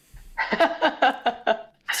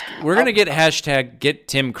 We're going to get hashtag Get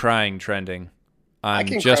Tim Crying trending on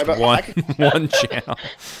just one channel.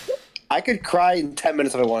 I could cry in 10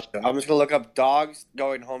 minutes if I want to. I'm just going to look up dogs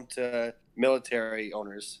going home to military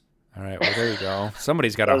owners. All right, well, there you go.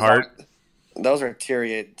 Somebody's got a heart. Those are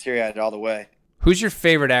teary-eyed all the way. Who's your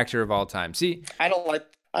favorite actor of all time? See, I don't like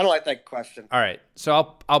that question. All right,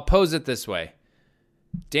 so I'll pose it this way.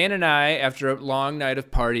 Dan and I, after a long night of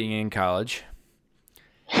partying in college,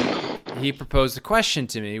 he proposed a question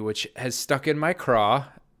to me, which has stuck in my craw,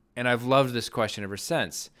 and I've loved this question ever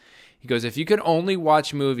since. He goes, if you could only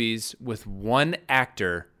watch movies with one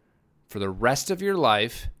actor for the rest of your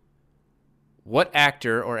life, what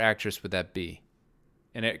actor or actress would that be?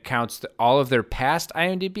 And it counts all of their past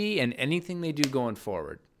IMDb and anything they do going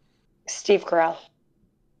forward. Steve Carell.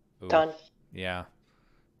 Ooh, Done. Yeah.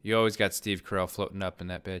 You always got Steve Carell floating up in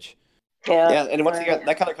that bitch. Yeah, and once again,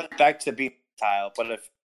 that kind of comes back to being style. But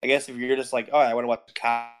if you're just like, oh, I want to watch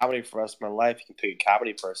comedy for the rest of my life, you can pick a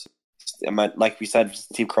comedy person. Like we said,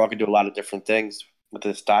 Steve Carell can do a lot of different things with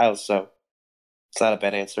his style, so it's not a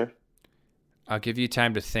bad answer. I'll give you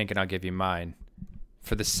time to think, and I'll give you mine.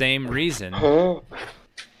 For the same reason,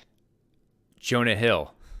 Jonah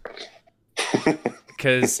Hill.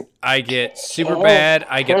 Because I get Superbad,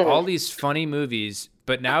 I get all these funny movies,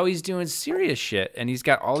 but now he's doing serious shit, and he's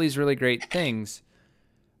got all these really great things.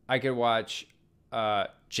 I could watch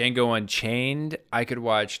Django Unchained. I could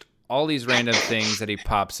watch all these random things that he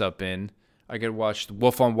pops up in. I could watch The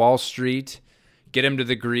Wolf on Wall Street, Get Him to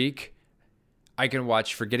the Greek. I can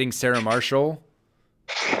watch Forgetting Sarah Marshall.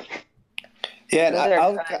 Yeah, and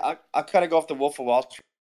Those are I'll kind of go off the Wolf of Wall Street.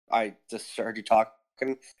 I just heard you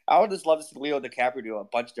talking. I would just love to see Leo DiCaprio do a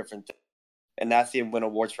bunch of different things and not see him win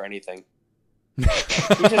awards for anything.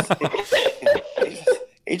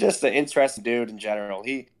 He's just an interesting dude in general.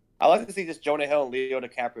 I like to see just Jonah Hill and Leo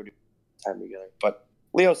DiCaprio do time together. But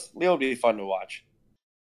Leo would be fun to watch.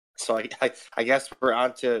 So I guess we're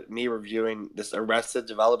on to me reviewing this Arrested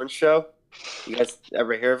Development show. You guys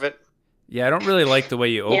ever hear of it? Yeah, I don't really like the way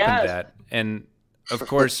you opened that. And, of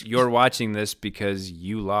course, you're watching this because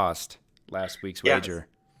you lost last week's wager.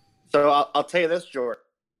 So I'll tell you this, George.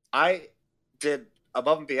 I did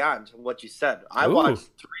above and beyond what you said. I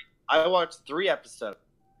watched 3 episodes.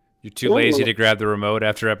 You're too lazy to grab the remote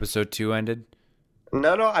after episode 2 ended?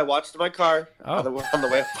 No, I watched in my car on the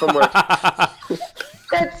way from work.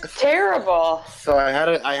 That's terrible. So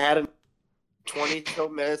I had 22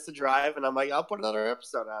 minutes to drive, and I'm like, I'll put another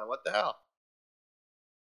episode on. What the hell?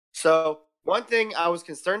 So one thing I was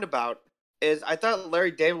concerned about is I thought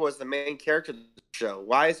Larry David was the main character of the show.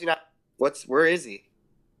 Why is he not? Where is he?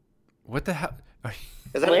 What the hell?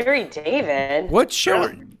 Is that Larry David? What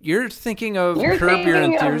show? You're thinking of Curb Your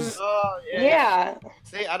Enthusiasm? Oh, yeah.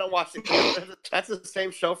 See, I don't watch it. That's the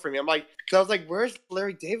same show for me. I'm like, because I was like, where's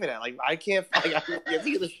Larry David at? Like, I can't. Is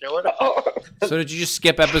he in the show at all? So did you just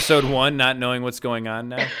skip episode 1, not knowing what's going on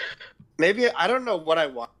now? Maybe I don't know what I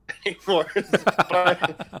watch anymore.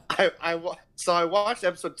 But I watched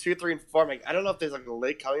episode 2, 3, and 4. I'm like, I don't know if there's like a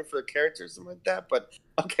late coming for the character or something like that. But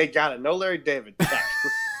okay, got it. No Larry David.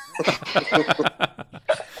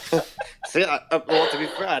 See, well, to be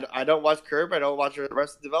fair, I don't watch Curb. I don't watch the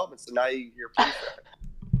rest of the development. So now you're pretty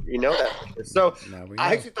fair. You know that. So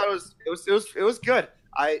I actually thought it was good.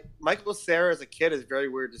 Michael Cera as a kid is very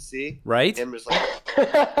weird to see. Right? Him just like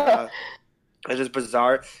it's just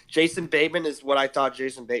bizarre. Jason Bateman is what I thought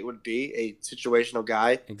Jason Bateman would be, a situational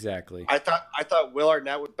guy. Exactly. I thought Will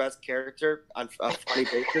Arnett was best character on a funny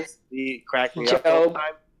basis. He cracked me up all the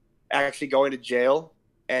time. Actually going to jail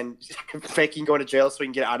and faking going to jail so he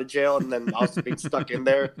can get out of jail, and then also being stuck in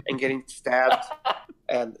there and getting stabbed.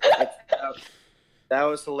 And that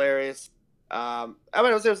was hilarious. I mean,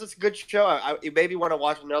 it was just a good show. You maybe want to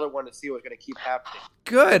watch another one to see what's going to keep happening.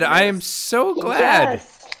 Good. I am so glad.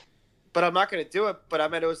 Yes. But I'm not going to do it. But I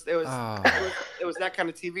mean, it was that kind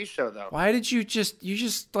of TV show, though. Why did you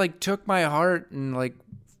just like took my heart and like?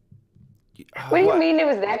 What do you mean it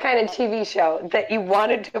was that kind of TV show that you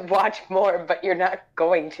wanted to watch more, but you're not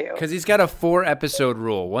going to? Because he's got a 4-episode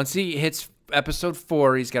rule. Once he hits episode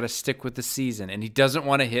 4, he's got to stick with the season, and he doesn't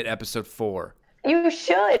want to hit episode 4. You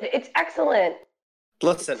should. It's excellent.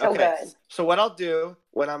 Listen, so okay. Good. So what I'll do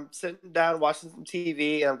when I'm sitting down watching some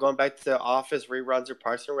TV and I'm going back to Office reruns or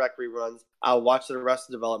Parks and Rec reruns, I'll watch the rest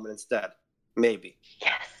of Development instead. Maybe.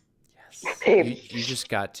 Yes. You just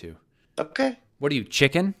got to. Okay. What are you,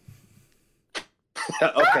 chicken?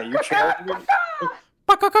 Okay, you challenge me?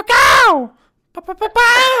 That's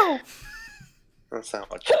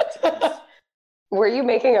not what chicken is. Were you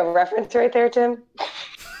making a reference right there, Tim?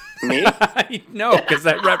 Me? No, because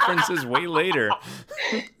that reference is way later.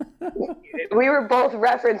 We were both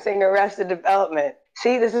referencing Arrested Development.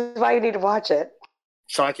 See, this is why you need to watch it.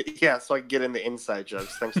 So I can get in the inside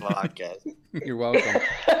jokes. Thanks a lot, guys. You're welcome.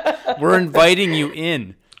 We're inviting you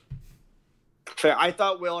in. Fair. I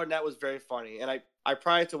thought Will Arnett was very funny, and I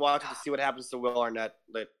probably have to watch it to see what happens to Will Arnett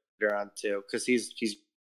later on too, because his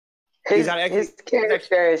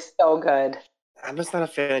character is so good. I'm just not a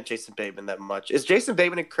fan of Jason Bateman that much. Is Jason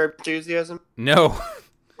Bateman in Curb Your Enthusiasm? No.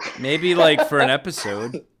 Maybe like for an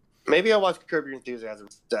episode. Maybe I'll watch Curb Your Enthusiasm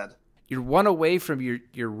instead. You're one away from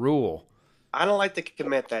your rule. I don't like to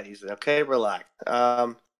commit that easily. Okay, relax.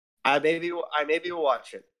 I maybe will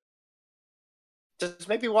watch it. Just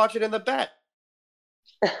maybe watch it in the bet.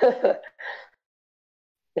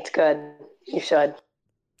 It's good. You should.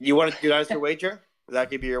 You want to do that as your wager? That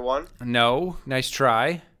could be your one? No. Nice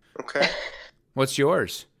try. Okay. What's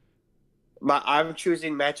yours? I'm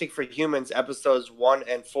choosing Magic for Humans episodes 1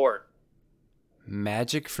 and 4.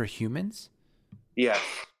 Magic for Humans? Yes.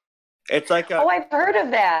 It's like I've heard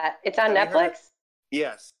of that. It's on Netflix?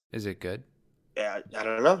 Yes. Is it good? Yeah, I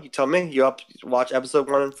don't know. You tell me. You watch episode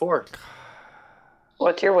 1 and 4.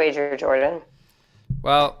 What's your wager, Jordan?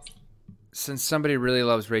 Well, since somebody really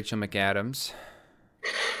loves Rachel McAdams,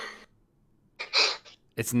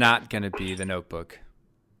 it's not going to be The Notebook.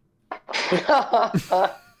 You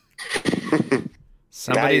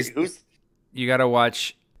got to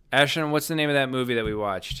watch. Ashton, what's the name of that movie that we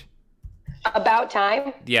watched? About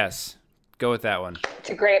Time? Yes. Go with that one. It's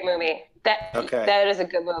a great movie. That is a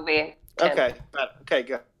good movie. Tim. Okay,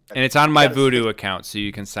 good. And it's on my Vudu account, so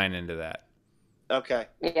you can sign into that. Okay.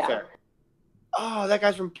 Yeah. Fair. Oh, that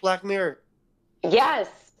guy's from Black Mirror. Yes.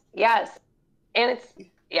 And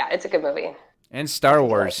it's a good movie. And Star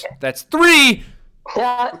Wars. That's 3!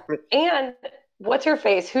 And what's her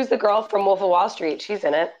face? Who's the girl from Wolf of Wall Street? She's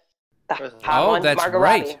in it. The hot one, that's Margot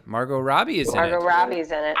right. Robbie. Margot Robbie is in it. Margot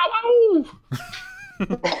Robbie's in it.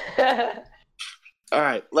 All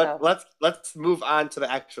right, let's move on to the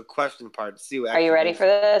actual question part. See what. Are you ready for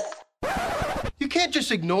this? You can't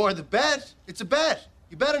just ignore the bet. It's a bet.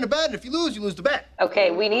 You bet on a bet, and if you lose the bet.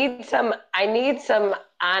 Okay, I need some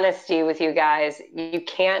honesty with you guys. You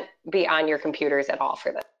can't be on your computers at all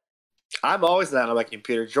for this. I'm always not on my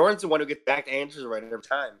computer. Jordan's the one who gets back to answers right every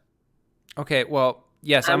time. Okay, well,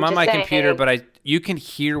 yes, I'm on my computer, but you can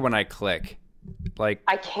hear when I click. Like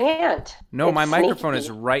I can't. No, it's my sneaky. microphone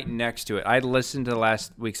is right next to it. I listened to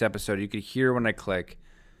last week's episode. You could hear when I click.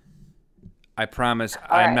 I promise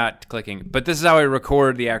I'm not clicking. But this is how I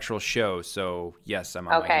record the actual show, so yes, I'm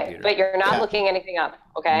on my computer. Okay, but you're not looking anything up,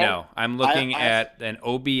 okay? No, I'm looking at an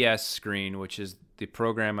OBS screen, which is the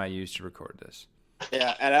program I use to record this.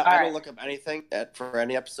 Yeah, and I don't look up anything for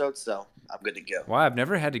any episode, so I'm good to go. Wow, I've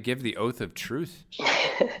never had to give the oath of truth.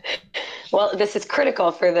 Well, this is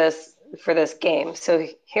critical for this game. So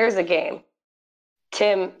here's a game.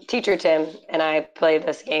 Teacher Tim and I play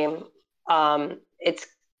this game.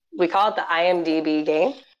 We call it the IMDb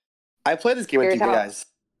game. I played this game with you guys.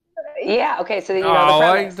 Yeah, okay, so you know the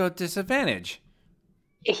premise. I disadvantage.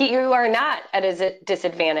 You are not at a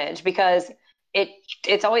disadvantage because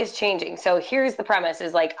it's always changing. So here's the premise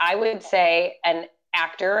is like I would say an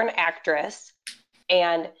actor or an actress,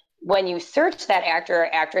 and when you search that actor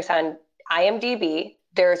or actress on IMDb,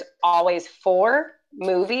 there's always 4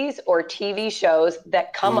 movies or TV shows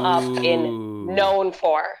that come up in known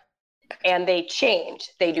for. And they change.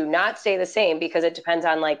 They do not stay the same because it depends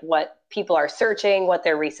on like what people are searching, what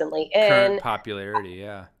they're recently in. Current popularity,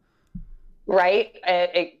 yeah. Right?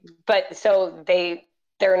 But so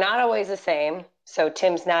they're not always the same. So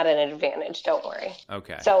Tim's not at an advantage. Don't worry.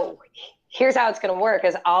 Okay. So here's how it's going to work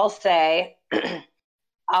is I'll say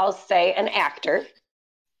an actor,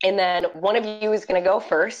 and then one of you is going to go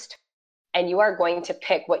first, and you are going to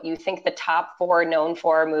pick what you think the top 4 known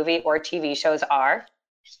for movie or TV shows are.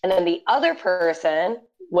 And then the other person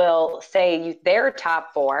will say their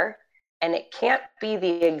top 4, and it can't be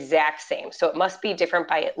the exact same. So it must be different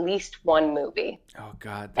by at least 1 movie. Oh,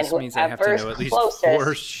 God. This means I have to know at least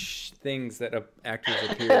 4 things that actors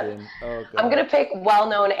appeared in. Oh, God. I'm going to pick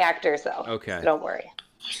well-known actors, though. Okay. So don't worry.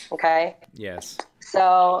 Okay? Yes.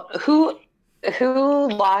 So who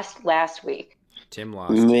lost last week? Tim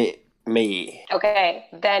lost. Me. Okay,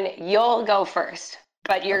 then you'll go first.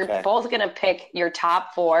 But you're both going to pick your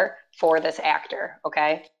top 4 for this actor,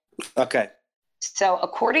 okay? Okay. So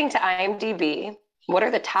according to IMDb, what are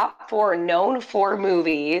the top 4 known for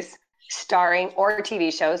movies starring or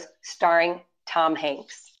TV shows starring Tom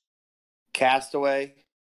Hanks? Castaway,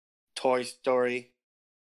 Toy Story,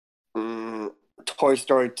 Toy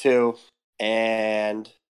Story 2, and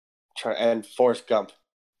Forrest Gump.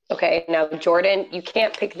 Okay, now Jordan, you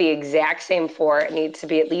can't pick the exact same 4. It needs to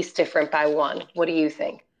be at least different by 1. What do you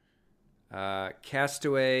think?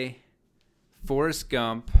 Castaway, Forrest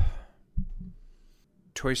Gump,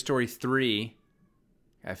 Toy Story 3.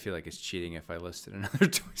 I feel like it's cheating if I listed another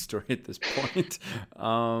Toy Story at this point.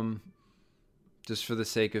 Just for the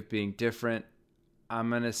sake of being different, I'm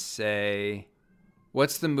going to say,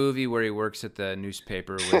 what's the movie where he works at the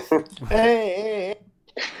newspaper with... Hey.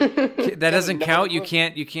 That doesn't count. You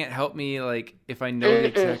can't help me like if I know the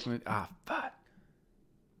exact movie. Fuck.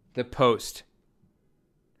 The Post.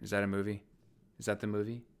 Is that a movie? Is that the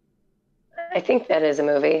movie? I think that is a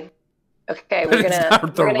movie. Okay, but it's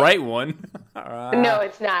not the right one. No,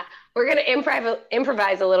 it's not. We're gonna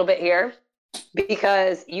improvise a little bit here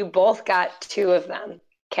because you both got 2 of them: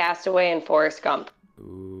 Castaway and Forrest Gump.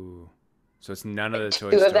 Ooh, so it's none of the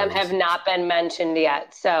Toy 2 Stories. of them have not been mentioned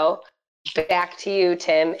yet. So back to you,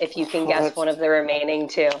 Tim, if you can guess one of the remaining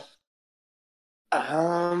 2.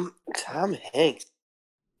 Tom Hanks.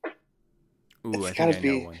 Ooh, I think I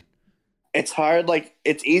know one. It's hard. Like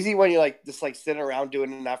it's easy when you like just like sit around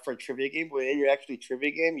doing enough for a trivia game, but in your actually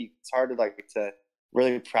trivia game, it's hard to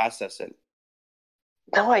really process it.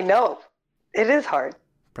 No, I know. It is hard.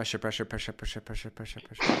 Pressure. I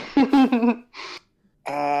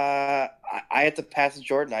have to pass to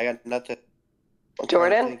Jordan. I got nothing.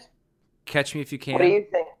 Jordan? Catch Me If You Can. What do you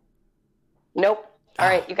think? Nope. All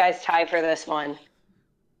right, you guys tie for this one.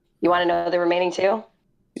 You want to know the remaining 2?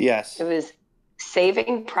 Yes. It was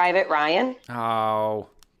Saving Private Ryan. Oh.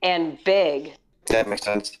 And Big. That makes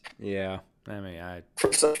sense. Yeah. I mean,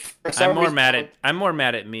 I'm more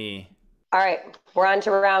mad at me. All right, we're on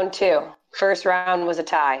to round 2. First round was a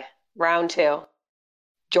tie. Round 2.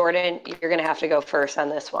 Jordan, you're going to have to go first on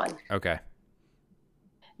this one. Okay.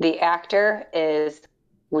 The actor is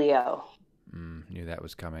Leo. Knew that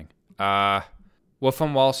was coming. Wolf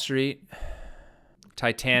on Wall Street,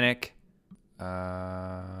 Titanic.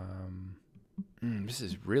 This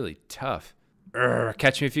is really tough.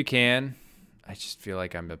 Catch Me If You Can. I just feel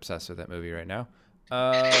like I'm obsessed with that movie right now.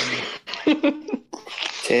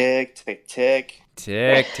 Tick, tick, tick.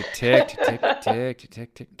 Tick, tick, tick, tick, tick, tick, tick,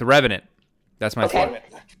 tick, tick. The Revenant. That's my favorite.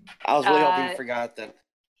 I was really hoping you forgot then.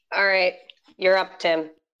 All right. You're up, Tim.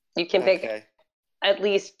 You can pick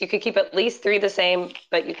you could keep at least 3 the same,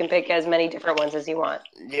 but you can pick as many different ones as you want.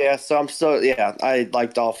 Yeah, so I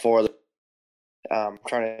liked all 4 of them. I'm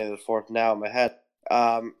trying to think of the 4th now in my head.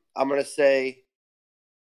 I'm going to say,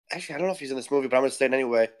 actually, I don't know if he's in this movie, but I'm going to say it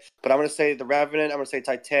anyway. But I'm going to say The Revenant, I'm going to say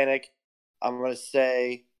Titanic, I'm going to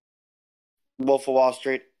say Wolf of Wall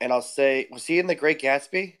Street, and I'll say, was he in The Great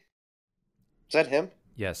Gatsby? Is that him?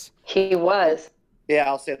 Yes. He was. Yeah,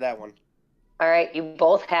 I'll say that one. All right, you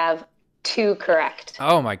both have 2 correct.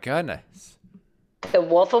 Oh, my goodness. The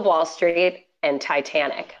Wolf of Wall Street and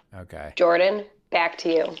Titanic. Okay. Jordan, back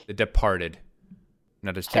to you. The Departed.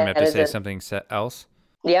 Now, does Tim have to say something else?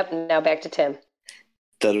 Yep, now back to Tim.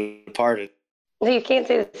 The Departed. No, you can't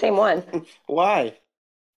say the same one. Why?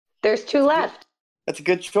 There's 2 left. That's a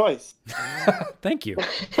good choice. Thank you.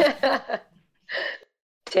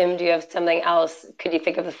 Tim, do you have something else? Could you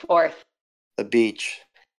think of the 4th? The Beach.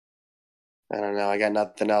 I don't know. I got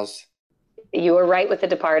nothing else. You were right with The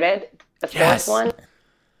Departed. The 4th one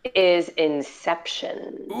is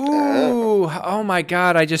Inception. Ooh. Oh, my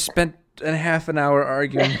God. I just spent a half an hour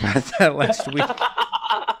arguing about that last week.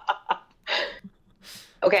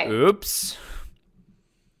 Okay. Oops.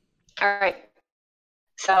 All right.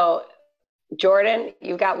 So, Jordan,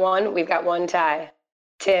 you've got 1. We've got 1 tie.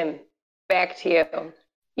 Tim, back to you.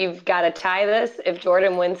 You've got to tie this. If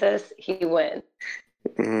Jordan wins this, he wins.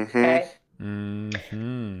 Mm-hmm. Okay?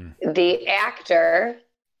 Mm-hmm. The actor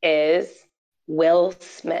is Will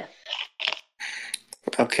Smith.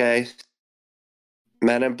 Okay.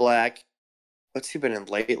 Men in Black. What's he been in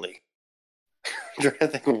lately? I'm trying to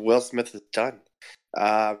think what Will Smith has done.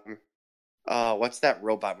 What's that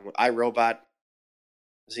robot movie? iRobot.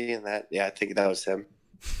 Was he in that? Yeah, I think that was him.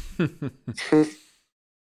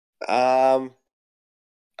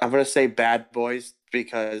 I'm going to say Bad Boys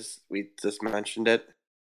because we just mentioned it.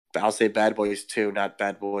 But I'll say Bad Boys 2, not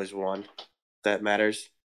Bad Boys 1. That matters.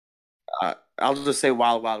 I'll just say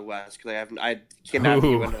Wild Wild West because I cannot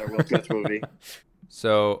do another Will Smith movie.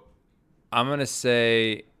 So I'm going to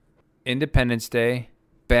say Independence Day,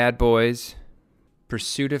 Bad Boys,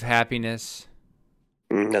 Pursuit of Happiness.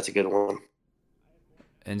 That's a good one.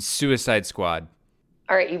 And Suicide Squad.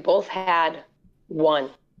 All right, you both had 1.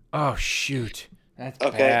 Oh, shoot. That's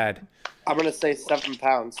bad. I'm going to say 7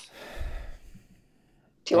 pounds.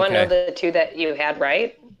 Do you want to know the 2 that you had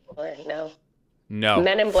right? Or no. No.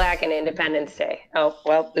 Men in Black and Independence Day. Oh,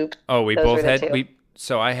 well, oops. Oh, we Those both were the had... 2.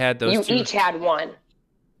 So I had those You 2. each had 1.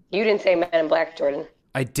 You didn't say Men in Black, Jordan.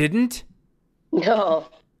 I didn't? No.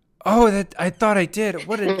 Oh, I thought I did.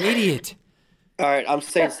 What an idiot. All right, I'm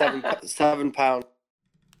saying 7 pounds.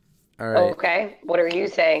 All right. Okay. What are you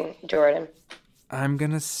saying, Jordan? I'm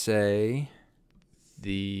going to say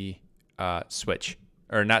the Switch.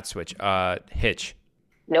 Or not Switch, Hitch.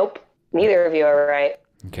 Nope. Neither of you are right.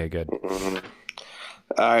 Okay, good. Mm-hmm.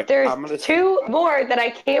 All right. There's 2 more that I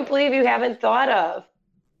can't believe you haven't thought of.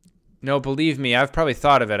 No, believe me, I've probably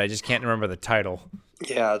thought of it. I just can't remember the title.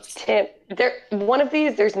 Yeah. Tim, one of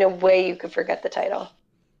these, there's no way you could forget the title.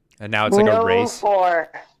 And now it's like a race.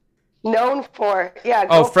 Known for. Yeah,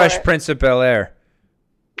 go for Fresh Prince of Bel-Air.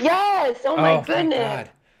 Yes. Oh, my goodness. God.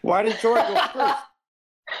 Why did George go first?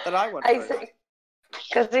 That I went first.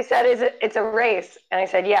 Because he said it's a race. And I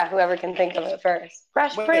said, yeah, whoever can think of it first.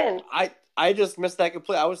 Fresh Prince. I just missed that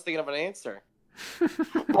completely. I was thinking of an answer.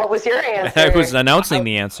 What was your answer? I was announcing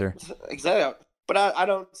the answer. Exactly. But I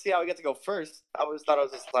don't see how I get to go first. I always thought I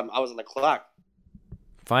was on the clock.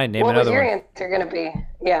 Fine, name another one. What was your answer going to be?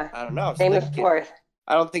 Yeah. I don't know. Name the 4th.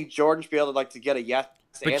 I don't think Jordan should be able to get a yes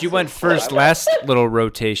But answer. you went first last little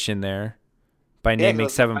rotation there by naming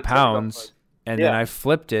 7 pounds, and then I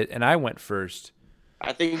flipped it, and I went first.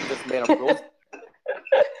 I think you just made up rules.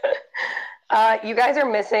 You guys are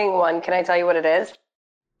missing one. Can I tell you what it is?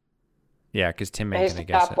 Yeah, because Tim ain't going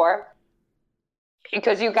to Top guess it. 4.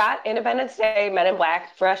 Because you got Independence Day, Men in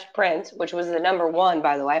Black, Fresh Prince, which was the number 1,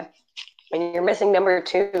 by the way. And you're missing number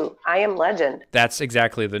 2, I Am Legend. That's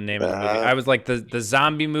exactly the name of the movie. I was like the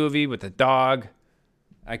zombie movie with the dog.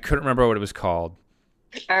 I couldn't remember what it was called.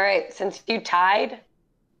 All right, since you tied,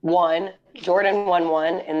 won. Jordan won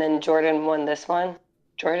one, and then Jordan won this one.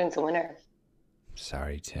 Jordan's the winner.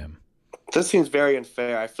 Sorry, Tim. This seems very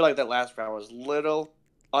unfair. I feel like that last round was little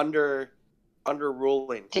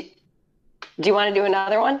underruling. Do you want to do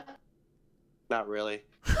another one? Not really.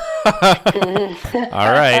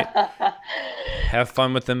 All right. Have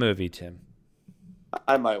fun with the movie, Tim.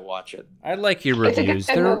 I might watch it. I like your reviews.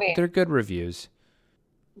 They're good reviews.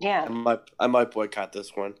 Yeah. I might boycott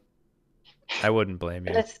this one. I wouldn't blame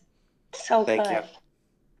you. It's so Thank good. you.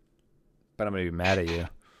 But I'm going to be mad at you.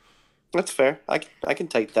 That's fair. I can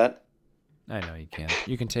take that. I know you can.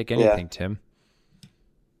 You can take anything, Tim.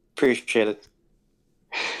 Appreciate it.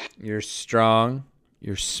 You're strong.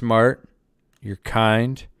 You're smart. You're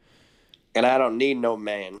kind. And I don't need no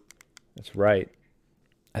man. That's right.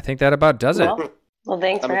 I think that about does it. Well,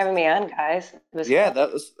 thanks for having me on, guys. It was yeah, fun.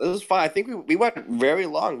 that was fun. I think we went very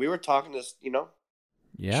long. We were talking this, Yeah.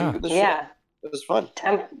 Yeah. It was fun.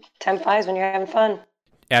 Time flies when you're having fun.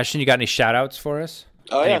 Ashton, you got any shout-outs for us?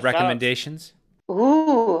 Oh, any yeah, recommendations?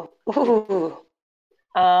 Ooh.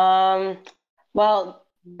 Well,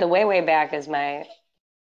 The Way Back is my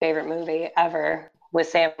favorite movie ever with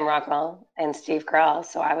Sam Rockwell and Steve Carell.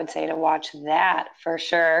 So I would say to watch that for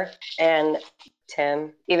sure. And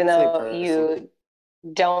Tim, even though you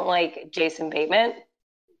don't like Jason Bateman,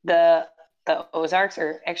 the Ozarks,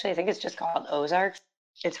 or actually I think it's just called Ozarks.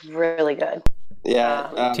 It's really good.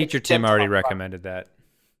 Yeah. Teacher Tim already recommended that.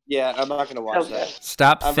 Yeah, I'm not going to watch that.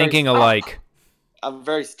 Stop thinking alike. I'm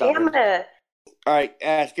very stubborn. Damn it. All right,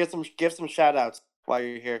 Ash, give some shout outs while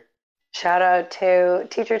you're here. Shout out to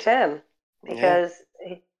Teacher Tim because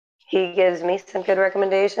he gives me some good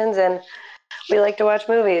recommendations, and we like to watch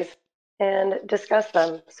movies and discuss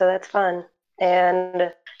them, so that's fun.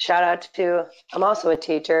 And shout out to, I'm also a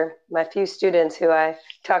teacher, my few students who I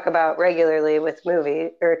talk about regularly with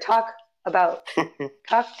movies, or talk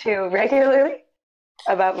to regularly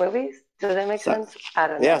about movies. Does that make sense? I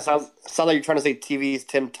don't know. Yeah, sounds like you're trying to say TV's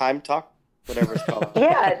Tim Time Talk, whatever it's called.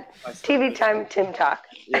 Yeah, TV Time Tim Talk.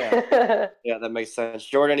 Yeah, that makes sense.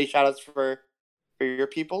 Jordan, any shout outs for your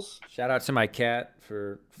peoples? Shout out to my cat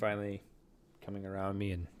for finally coming around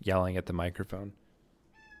me and yelling at the microphone.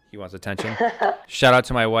 He wants attention. Shout out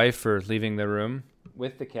to my wife for leaving the room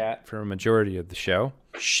with the cat for a majority of the show.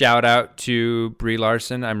 Shout out to Brie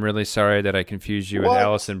Larson. I'm really sorry that I confused you with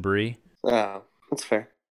Allison Brie. Oh, that's fair.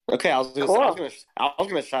 Okay, I was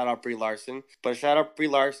gonna shout out Brie Larson, but shout out Brie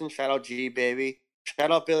Larson, shout out G Baby,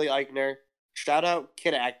 shout out Billy Eichner, shout out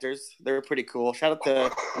kid actors. They're pretty cool. Shout out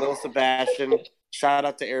to Lil Sebastian. Shout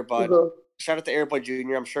out to Airbud. Mm-hmm. Shout out to Airbud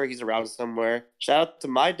Jr. I'm sure he's around somewhere. Shout out to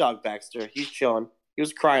my dog Baxter. He's chilling. He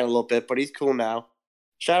was crying a little bit, but he's cool now.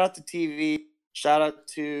 Shout out to TV. Shout out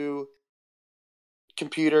to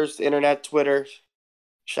computers, internet, Twitter.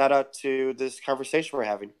 Shout out to this conversation we're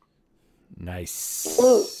having. Nice.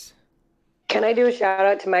 Ooh. Can I do a shout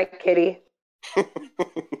out to my kitty?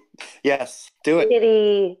 Yes, do it.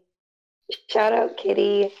 Kitty. Shout out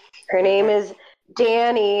Kitty. Her name is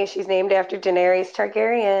Dani. She's named after Daenerys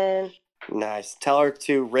Targaryen. Nice. Tell her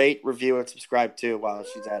to rate, review, and subscribe too while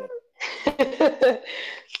she's at it.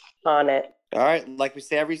 On it. All right, like we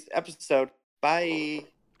say every episode. Bye.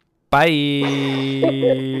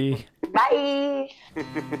 Bye. Bye.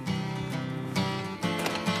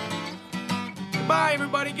 Goodbye,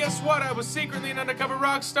 everybody. Guess what? I was secretly an undercover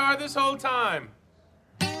rock star this whole time.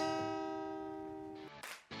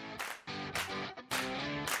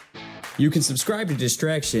 You can subscribe to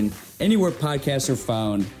Distraction anywhere podcasts are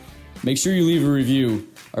found. Make sure you leave a review.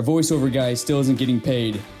 Our voiceover guy still isn't getting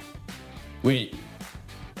paid. Wait,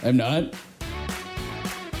 I'm not?